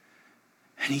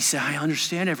 And he said, I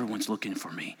understand everyone's looking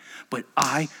for me, but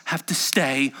I have to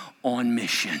stay on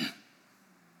mission.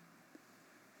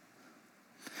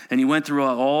 And he went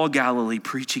throughout all Galilee,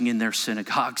 preaching in their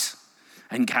synagogues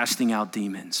and casting out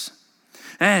demons.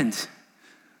 And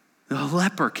the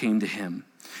leper came to him,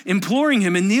 imploring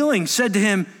him and kneeling, said to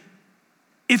him,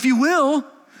 if you will,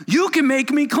 you can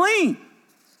make me clean.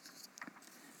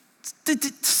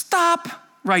 Stop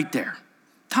right there.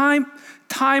 Time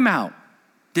out.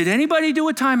 Did anybody do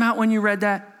a time out when you read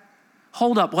that?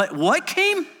 Hold up. What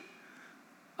came?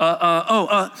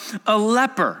 A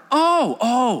leper.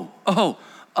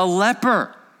 A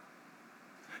leper.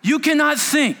 You cannot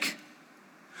think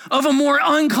of a more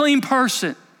unclean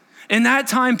person in that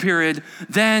time period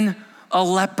than a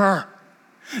leper.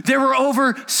 There were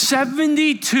over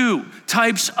 72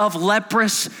 types of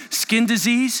leprous skin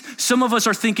disease. Some of us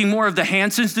are thinking more of the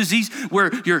Hansen's disease,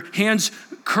 where your hands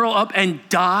curl up and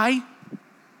die.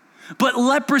 But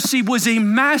leprosy was a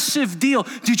massive deal.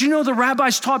 Did you know the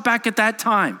rabbis taught back at that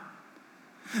time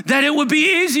that it would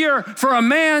be easier for a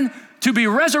man to be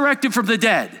resurrected from the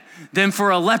dead than for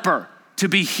a leper to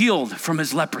be healed from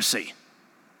his leprosy?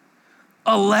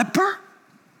 A leper?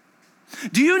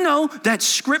 Do you know that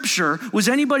scripture, was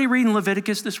anybody reading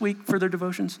Leviticus this week for their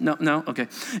devotions? No? Okay.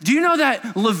 Do you know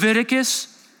that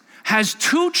Leviticus has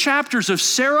 2 chapters of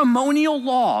ceremonial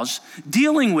laws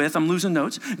dealing with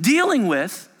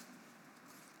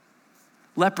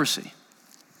leprosy?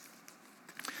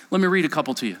 Let me read a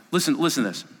couple to you. Listen to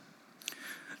this.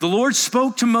 The Lord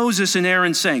spoke to Moses and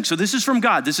Aaron saying, so this is from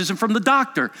God. This isn't from the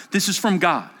doctor. This is from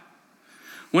God.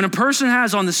 When a person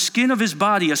has on the skin of his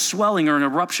body a swelling or an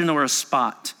eruption or a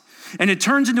spot, and it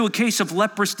turns into a case of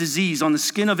leprous disease on the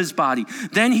skin of his body,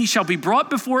 then he shall be brought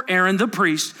before Aaron the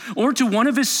priest, or to one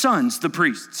of his sons, the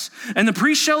priests. And the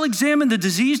priest shall examine the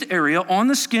diseased area on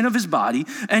the skin of his body,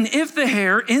 and if the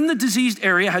hair in the diseased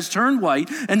area has turned white,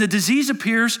 and the disease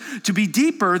appears to be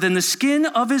deeper than the skin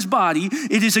of his body,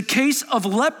 it is a case of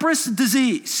leprous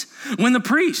disease. When the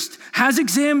priest has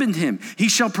examined him, he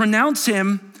shall pronounce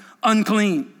him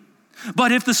unclean.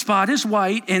 But if the spot is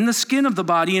white in the skin of the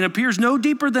body and appears no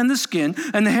deeper than the skin,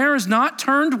 and the hair is not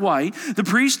turned white, the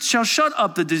priest shall shut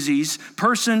up the diseased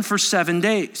person for 7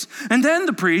 days. And then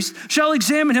the priest shall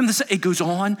examine him. It goes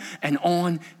on and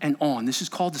on and on. This is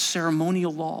called the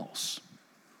ceremonial laws.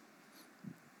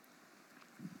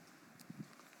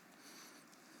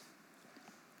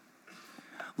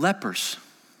 Lepers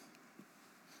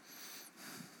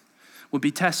would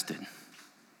be tested.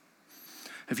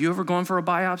 Have you ever gone for a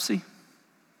biopsy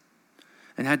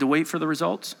and had to wait for the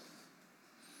results?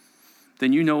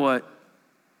 Then you know what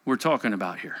we're talking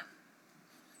about here.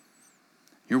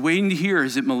 You're waiting to hear,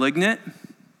 is it malignant?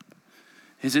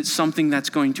 Is it something that's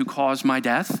going to cause my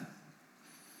death?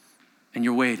 And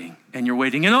you're waiting, and you're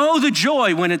waiting, and oh, the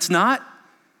joy when it's not.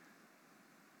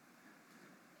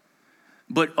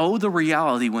 But oh, the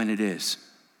reality when it is.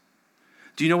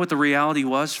 Do you know what the reality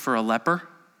was for a leper?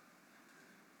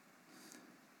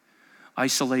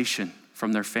 Isolation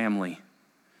from their family,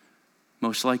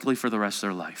 most likely for the rest of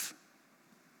their life.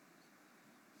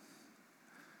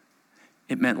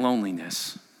 It meant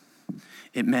loneliness.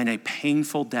 It meant a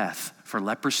painful death, for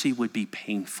leprosy would be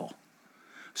painful.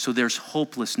 So there's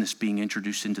hopelessness being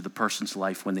introduced into the person's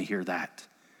life when they hear that.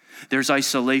 There's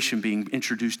isolation being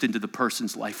introduced into the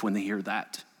person's life when they hear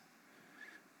that.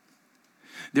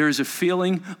 There is a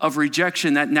feeling of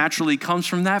rejection that naturally comes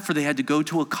from that, for they had to go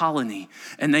to a colony.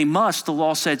 And they must, the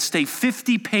law said, stay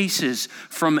 50 paces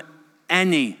from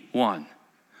anyone.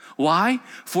 Why?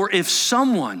 For if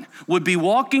someone would be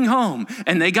walking home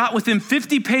and they got within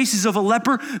 50 paces of a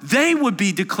leper, they would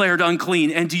be declared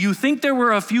unclean. And do you think there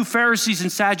were a few Pharisees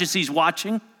and Sadducees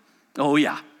watching? Oh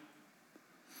yeah.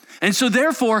 And so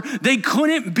therefore, they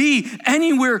couldn't be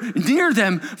anywhere near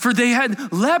them, for they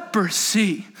had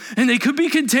leprosy. And they could be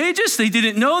contagious. They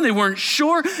didn't know. They weren't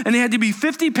sure. And they had to be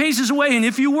 50 paces away. And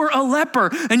if you were a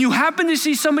leper and you happened to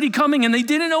see somebody coming and they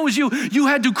didn't know it was you, you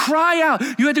had to cry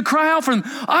out. You had to cry out for them,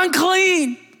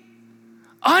 unclean,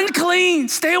 unclean,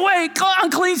 stay away,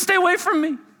 unclean, stay away from me.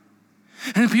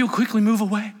 And then people quickly move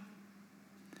away.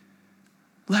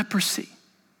 Leprosy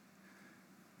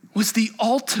was the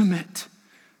ultimate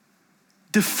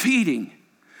defeating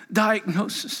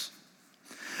diagnosis.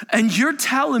 And you're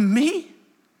telling me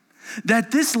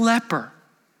that this leper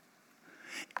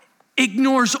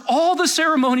ignores all the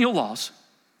ceremonial laws,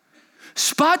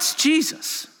 spots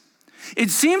Jesus, It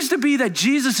seems to be that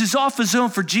Jesus is off his own,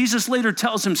 for Jesus later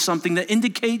tells him something that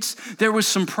indicates there was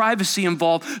some privacy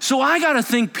involved. So I got to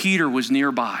think Peter was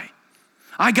nearby.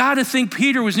 I got to think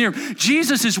Peter was near him.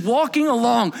 Jesus is walking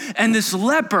along, and this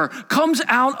leper comes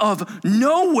out of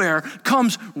nowhere,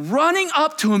 comes running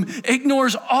up to him,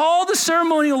 ignores all the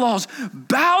ceremonial laws,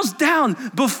 bows down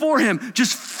before him,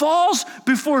 just falls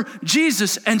before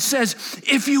Jesus and says,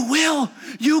 "If you will,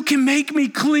 you can make me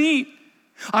clean."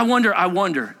 I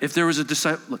wonder if there was a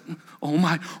disciple, oh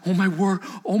my word,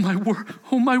 oh my word,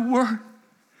 oh my word.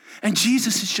 And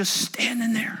Jesus is just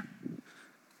standing there.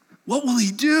 What will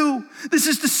he do? This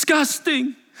is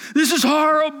disgusting. This is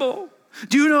horrible.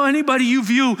 Do you know anybody you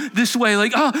view this way?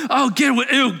 Like,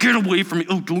 get away from me.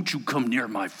 Oh, don't you come near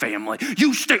my family.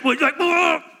 You stay away. Like,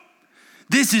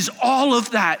 this is all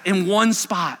of that in one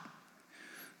spot.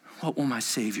 What will my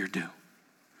Savior do?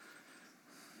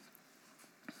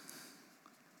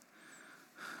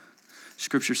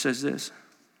 Scripture says this.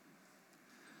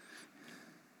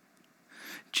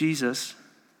 Jesus,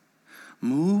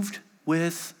 moved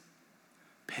with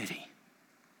pity,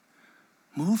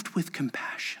 moved with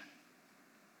compassion,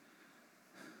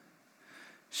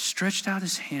 stretched out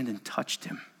his hand and touched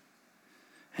him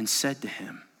and said to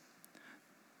him,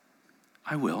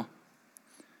 "I will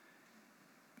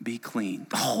be clean."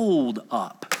 Hold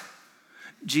up.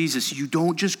 Jesus, you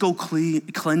don't just go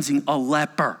cleansing a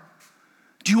leper.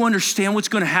 Do you understand what's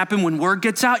going to happen when word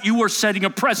gets out? You are setting a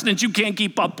precedent you can't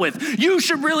keep up with. You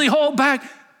should really hold back.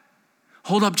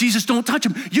 Hold up, Jesus, don't touch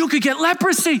him. You could get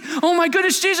leprosy. Oh my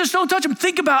goodness, Jesus, don't touch him.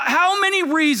 Think about how many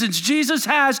reasons Jesus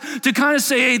has to kind of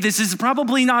say, hey, this is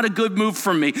probably not a good move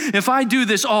for me. If I do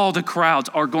this, all the crowds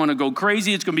are going to go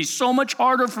crazy. It's going to be so much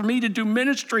harder for me to do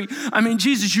ministry. I mean,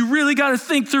 Jesus, you really got to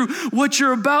think through what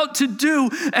you're about to do.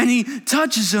 And he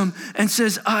touches him and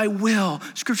says, I will.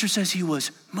 Scripture says he was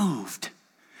moved.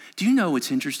 Do you know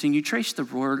what's interesting? You trace the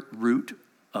root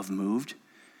of moved.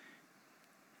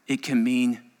 It can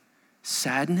mean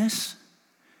sadness,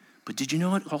 but did you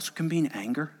know it also can mean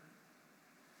anger?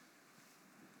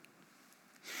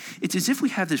 It's as if we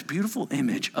have this beautiful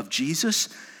image of Jesus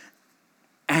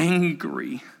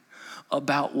angry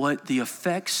about what the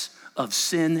effects of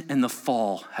sin and the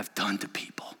fall have done to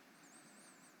people.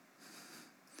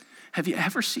 Have you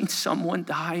ever seen someone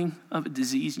dying of a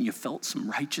disease and you felt some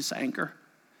righteous anger?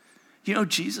 You know,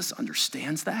 Jesus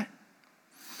understands that.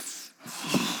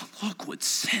 Look what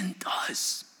sin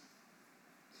does.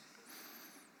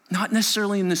 Not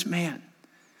necessarily in this man,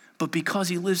 but because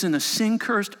he lives in a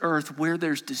sin-cursed earth where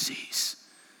there's disease.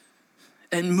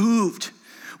 And moved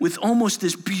with almost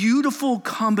this beautiful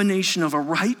combination of a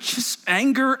righteous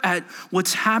anger at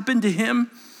what's happened to him.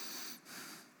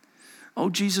 Oh,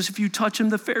 Jesus, if you touch him,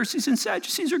 the Pharisees and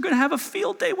Sadducees are going to have a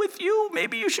field day with you.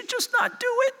 Maybe you should just not do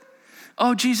it.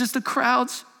 Oh, Jesus, the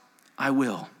crowds, I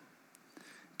will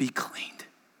be cleaned.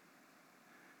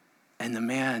 And the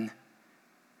man,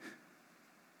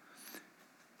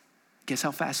 guess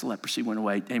how fast the leprosy went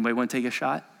away? Anybody want to take a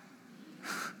shot?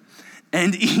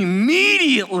 And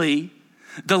immediately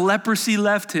the leprosy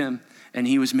left him and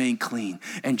he was made clean.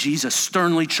 And Jesus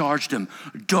sternly charged him,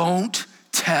 don't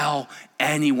tell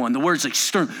anyone. The word's like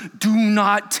stern. Do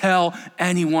not tell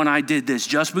anyone I did this.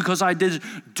 Just because I did it,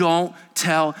 don't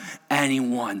tell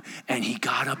anyone. And he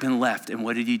got up and left. And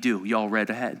what did he do? Y'all read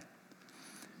ahead.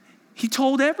 He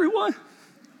told everyone.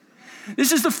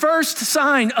 This is the first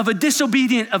sign of a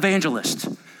disobedient evangelist.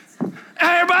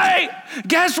 Everybody,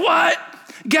 guess what?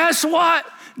 Guess what?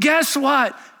 Guess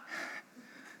what?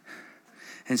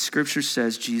 And scripture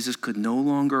says Jesus could no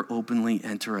longer openly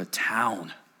enter a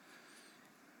town,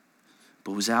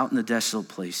 but was out in the desolate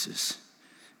places,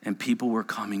 and people were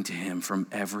coming to him from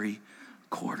every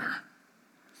quarter.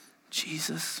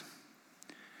 Jesus,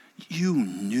 you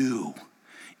knew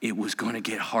it was going to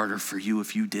get harder for you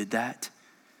if you did that.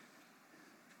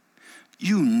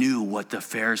 You knew what the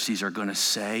Pharisees are going to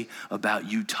say about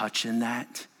you touching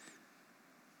that.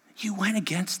 You went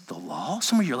against the law.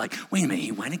 Some of you are like, wait a minute,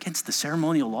 he went against the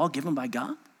ceremonial law given by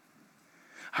God?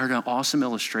 I heard an awesome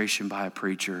illustration by a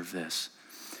preacher of this.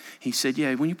 He said,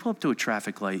 yeah, when you pull up to a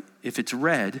traffic light, if it's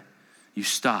red, you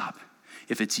stop.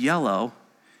 If it's yellow,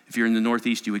 if you're in the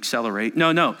Northeast, you accelerate.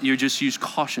 No, you just use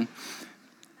caution.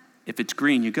 If it's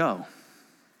green, you go.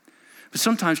 But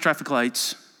sometimes traffic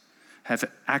lights have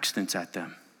accidents at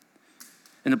them.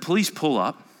 And the police pull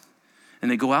up, and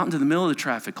they go out into the middle of the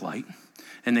traffic light,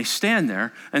 and they stand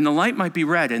there, and the light might be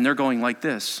red, and they're going like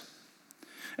this.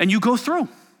 And you go through.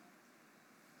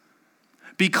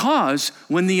 Because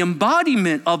when the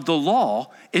embodiment of the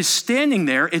law is standing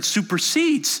there, it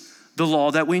supersedes the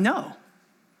law that we know.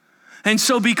 And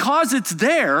so because it's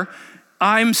there,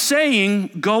 I'm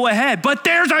saying go ahead, but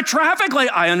there's a traffic light.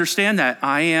 I understand that.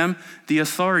 I am the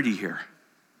authority here.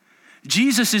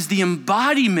 Jesus is the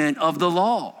embodiment of the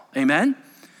law. Amen?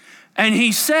 And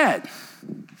he said,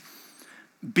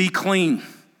 be clean.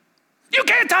 You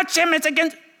can't touch him. It's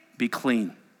against. Be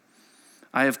clean.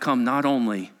 I have come not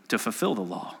only to fulfill the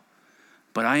law,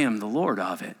 but I am the Lord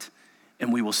of it.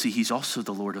 And we will see he's also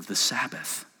the Lord of the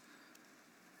Sabbath.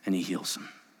 And he heals them.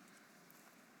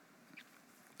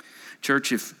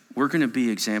 Church, if we're going to be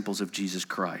examples of Jesus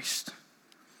Christ,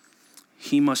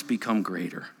 he must become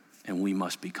greater and we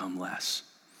must become less.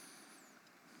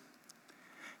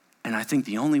 And I think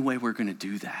the only way we're going to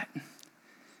do that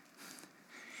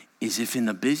is if in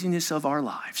the busyness of our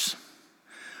lives,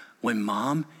 when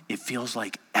mom, it feels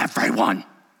like everyone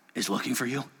is looking for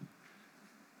you.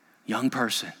 Young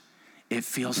person, it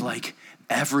feels like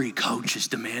every coach is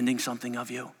demanding something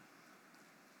of you.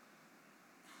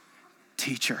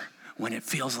 Teacher, when it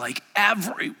feels like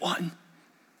everyone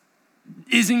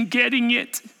isn't getting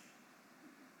it.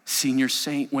 Senior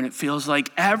saint, when it feels like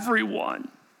everyone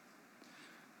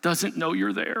doesn't know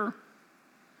you're there.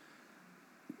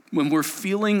 When we're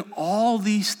feeling all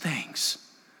these things,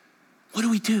 what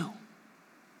do?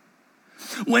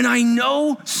 When I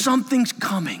know something's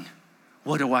coming,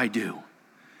 what do?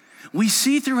 We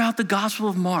see throughout the Gospel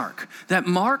of Mark that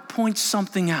Mark points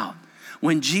something out.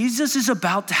 When Jesus is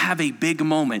about to have a big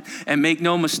moment, and make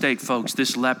no mistake, folks,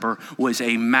 this leper was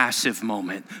a massive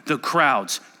moment. The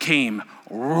crowds came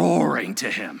roaring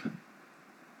to him.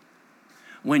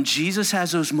 When Jesus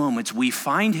has those moments, we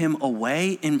find him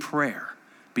away in prayer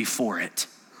before it.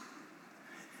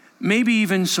 Maybe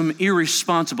even some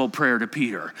irresponsible prayer to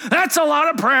Peter. That's a lot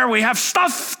of prayer. We have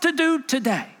stuff to do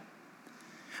today.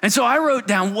 And so I wrote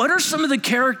down, what are some of the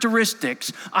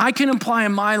characteristics I can apply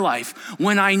in my life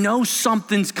when I know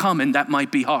something's coming that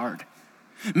might be hard?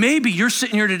 Maybe you're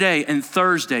sitting here today and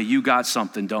Thursday you got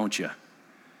something, don't you?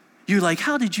 You're like,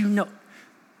 how did you know?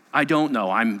 I don't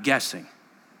know, I'm guessing.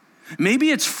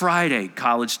 Maybe it's Friday,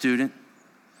 college student,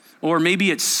 or maybe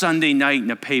it's Sunday night and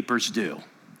the paper's due.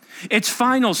 It's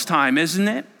finals time, isn't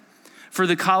it? For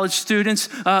the college students,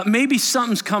 maybe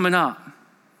something's coming up.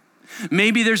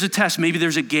 Maybe there's a test, maybe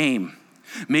there's a game.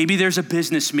 Maybe there's a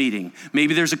business meeting.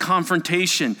 Maybe there's a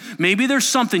confrontation. Maybe there's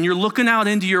something you're looking out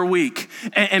into your week.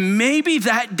 And maybe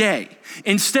that day,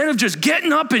 instead of just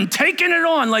getting up and taking it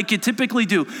on like you typically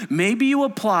do, maybe you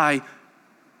apply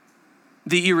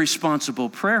the irresponsible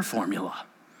prayer formula.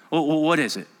 Well, what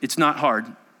is it? It's not hard.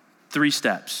 3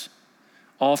 steps.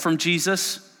 All from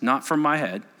Jesus, not from my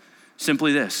head.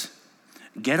 Simply this.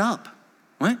 Get up.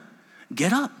 What?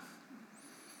 Get up.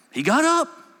 He got up.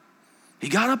 He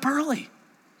got up early.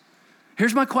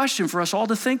 Here's my question for us all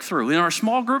to think through in our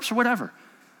small groups or whatever.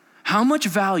 How much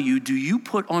value do you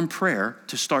put on prayer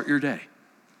to start your day?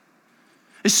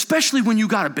 Especially when you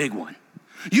got a big one.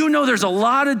 You know there's a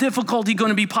lot of difficulty going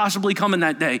to be possibly coming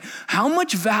that day. How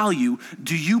much value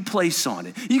do you place on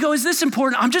it? You go, is this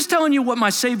important? I'm just telling you what my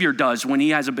Savior does when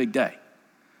he has a big day.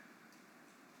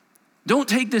 Don't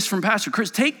take this from Pastor Chris.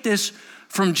 Take this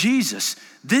from Jesus.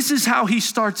 This is how he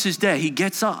starts his day. He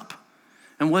gets up.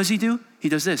 And what does he do? He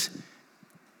does this.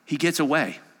 He gets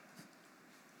away.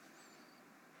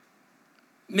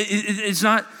 It's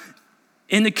not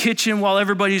in the kitchen while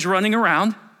everybody's running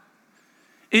around.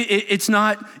 It's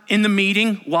not in the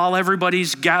meeting while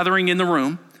everybody's gathering in the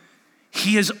room.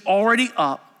 He is already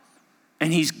up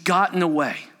and he's gotten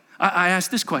away. I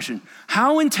ask this question.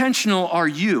 How intentional are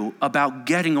you about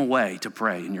getting away to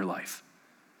pray in your life?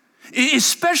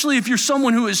 Especially if you're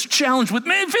someone who is challenged with,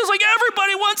 man, it feels like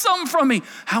everybody wants something from me.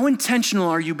 How intentional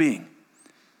are you being?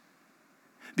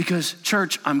 Because,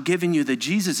 church, I'm giving you the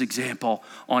Jesus example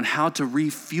on how to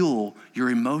refuel your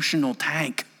emotional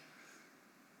tank.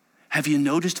 Have you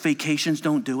noticed vacations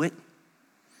don't do it?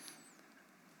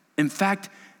 In fact,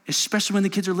 especially when the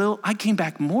kids are little, I came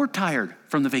back more tired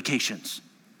from the vacations.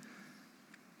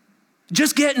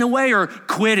 Just getting away or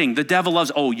quitting. The devil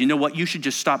loves, oh, you know what? You should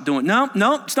just stop doing it.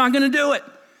 No, it's not going to do it.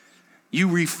 You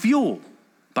refuel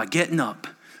by getting up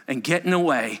and getting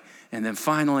away, and then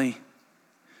finally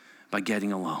by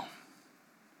getting alone.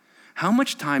 How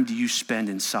much time do you spend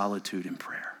in solitude and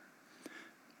prayer?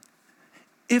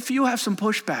 If you have some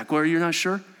pushback or you're not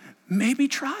sure, maybe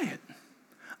try it.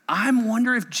 I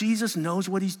wonder if Jesus knows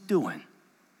what he's doing.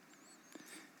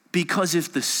 Because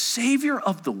if the Savior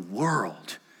of the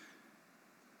world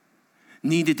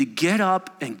needed to get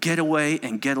up and get away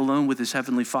and get alone with his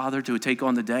heavenly Father to take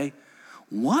on the day,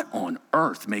 what on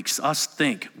earth makes us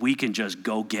think we can just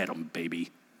go get him,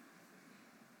 baby?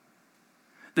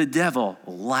 The devil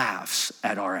laughs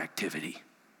at our activity.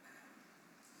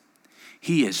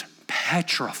 He is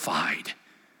petrified.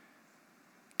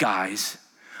 Guys,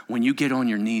 when you get on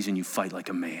your knees and you fight like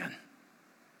a man.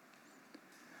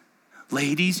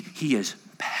 Ladies, he is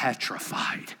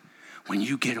petrified when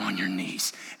you get on your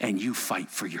knees and you fight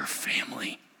for your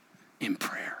family in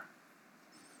prayer.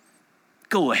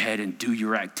 Go ahead and do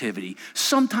your activity,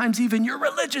 sometimes even your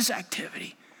religious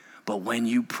activity. But when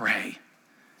you pray,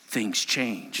 things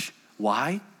change.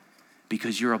 Why?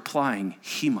 Because you're applying,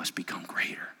 he must become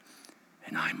greater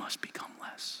and I must become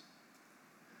less.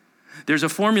 There's a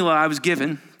formula I was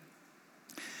given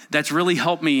that's really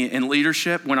helped me in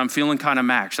leadership when I'm feeling kind of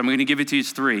maxed. I'm going to give it to you.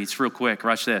 It's 3. It's real quick.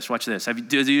 Watch this.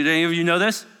 Do any of you know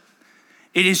this?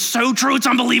 It is so true. It's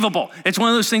unbelievable. It's one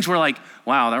of those things where like,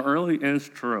 wow, that really is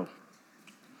true.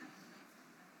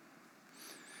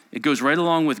 It goes right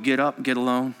along with get up, get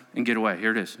alone, and get away.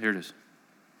 Here it is.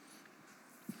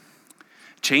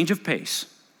 Change of pace.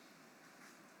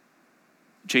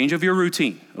 Change of your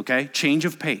routine, okay? Change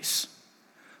of pace.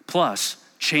 Plus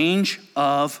change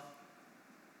of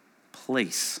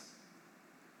place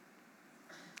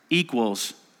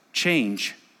equals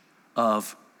change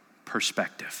of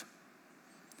perspective.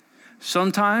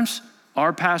 Sometimes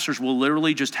our pastors will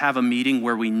literally just have a meeting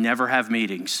where we never have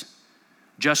meetings,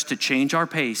 just to change our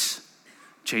pace,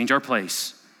 change our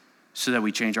place, so that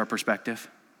we change our perspective.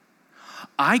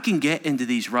 I can get into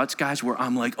these ruts, guys, where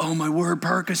I'm like, oh my word,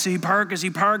 percacy. And I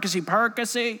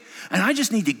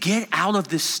just need to get out of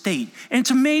this state. And it's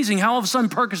amazing how all of a sudden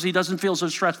percacy doesn't feel so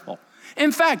stressful.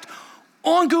 In fact,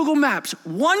 on Google Maps,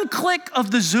 one click of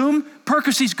the zoom,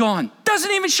 percacy's gone.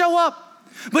 Doesn't even show up.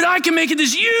 But I can make it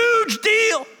this huge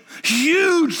deal.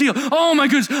 Oh my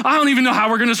goodness, I don't even know how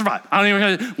we're gonna survive.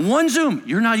 One zoom,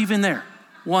 you're not even there.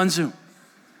 One zoom.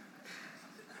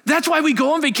 That's why we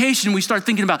go on vacation and we start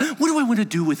thinking about, what do I want to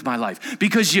do with my life?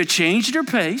 Because you changed your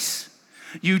pace,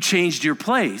 you changed your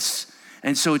place,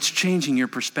 and so it's changing your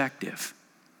perspective.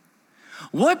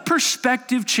 What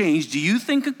perspective change do you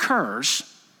think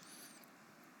occurs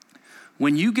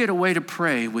when you get away to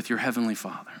pray with your Heavenly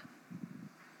Father?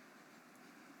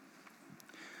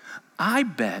 I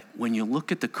bet when you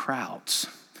look at the crowds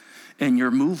and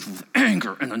you're moved with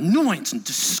anger and annoyance and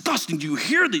disgusting, do you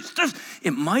hear these things?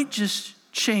 It might just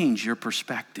change your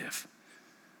perspective.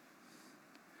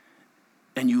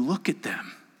 And you look at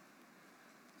them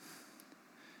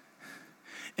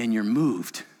and you're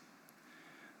moved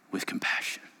with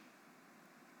compassion.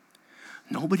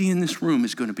 Nobody in this room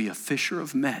is going to be a fisher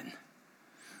of men.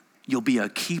 You'll be a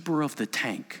keeper of the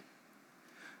tank.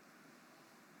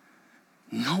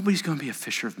 Nobody's going to be a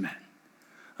fisher of men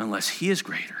unless he is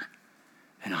greater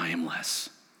and I am less.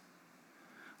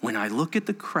 When I look at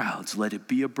the crowds, let it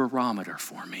be a barometer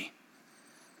for me.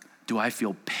 Do I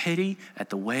feel pity at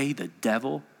the way the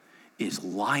devil is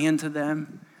lying to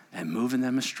them and moving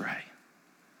them astray?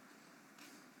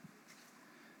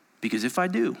 Because if I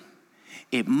do,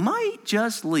 it might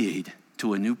just lead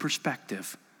to a new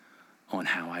perspective on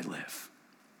how I live.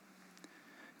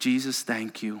 Jesus,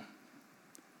 thank you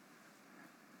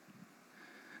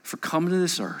for coming to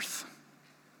this earth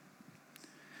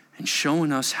and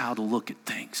showing us how to look at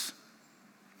things.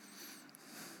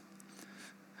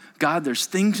 God, there's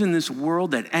things in this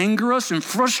world that anger us and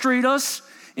frustrate us.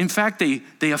 In fact,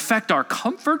 they affect our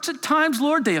comforts at times,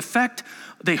 Lord.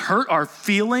 They hurt our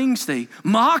feelings. They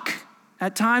mock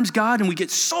at times, God, and we get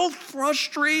so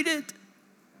frustrated.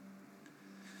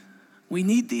 We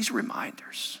need these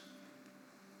reminders.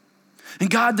 And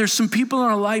God, there's some people in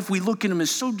our life, we look at them as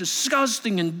so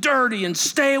disgusting and dirty and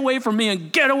stay away from me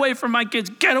and get away from my kids,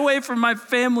 get away from my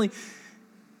family.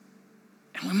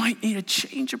 And we might need a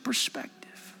change of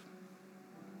perspective.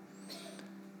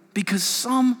 Because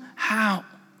somehow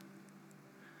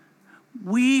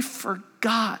we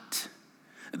forgot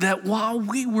that while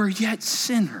we were yet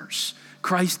sinners,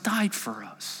 Christ died for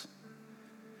us.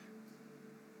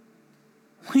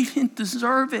 We didn't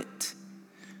deserve it.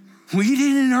 We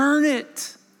didn't earn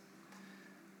it.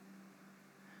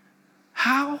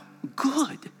 How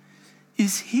good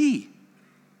is he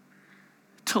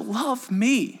to love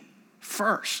me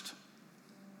first?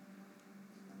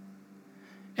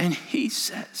 And he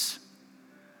says,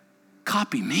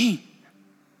 copy me.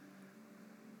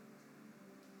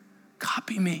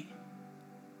 Copy me.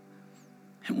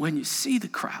 And when you see the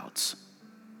crowds,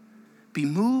 be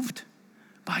moved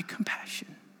by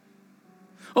compassion.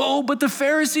 Oh, but the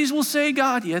Pharisees will say,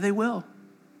 God, yeah, they will.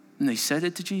 And they said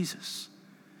it to Jesus.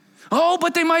 Oh,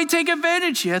 but they might take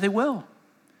advantage. Yeah, they will.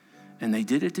 And they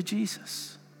did it to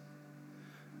Jesus.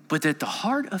 But at the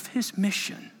heart of his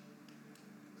mission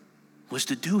was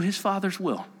to do his Father's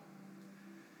will.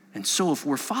 And so if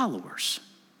we're followers,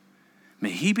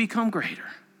 may he become greater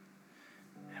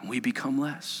and we become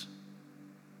less.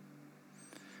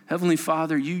 Heavenly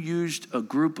Father, you used a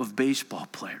group of baseball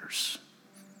players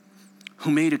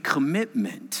who made a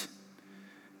commitment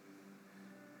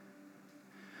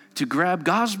to grab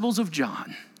Gospels of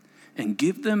John and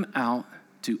give them out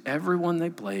to everyone they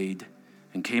played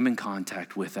and came in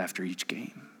contact with after each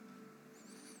game.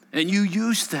 And you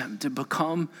used them to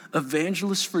become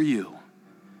evangelists for you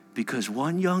because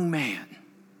one young man,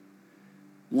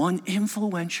 one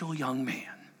influential young man,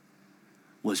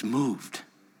 was moved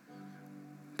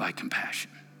by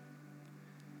compassion.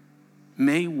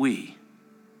 May we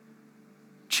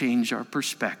change our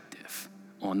perspective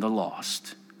on the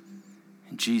lost.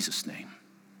 In Jesus' name,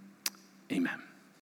 amen.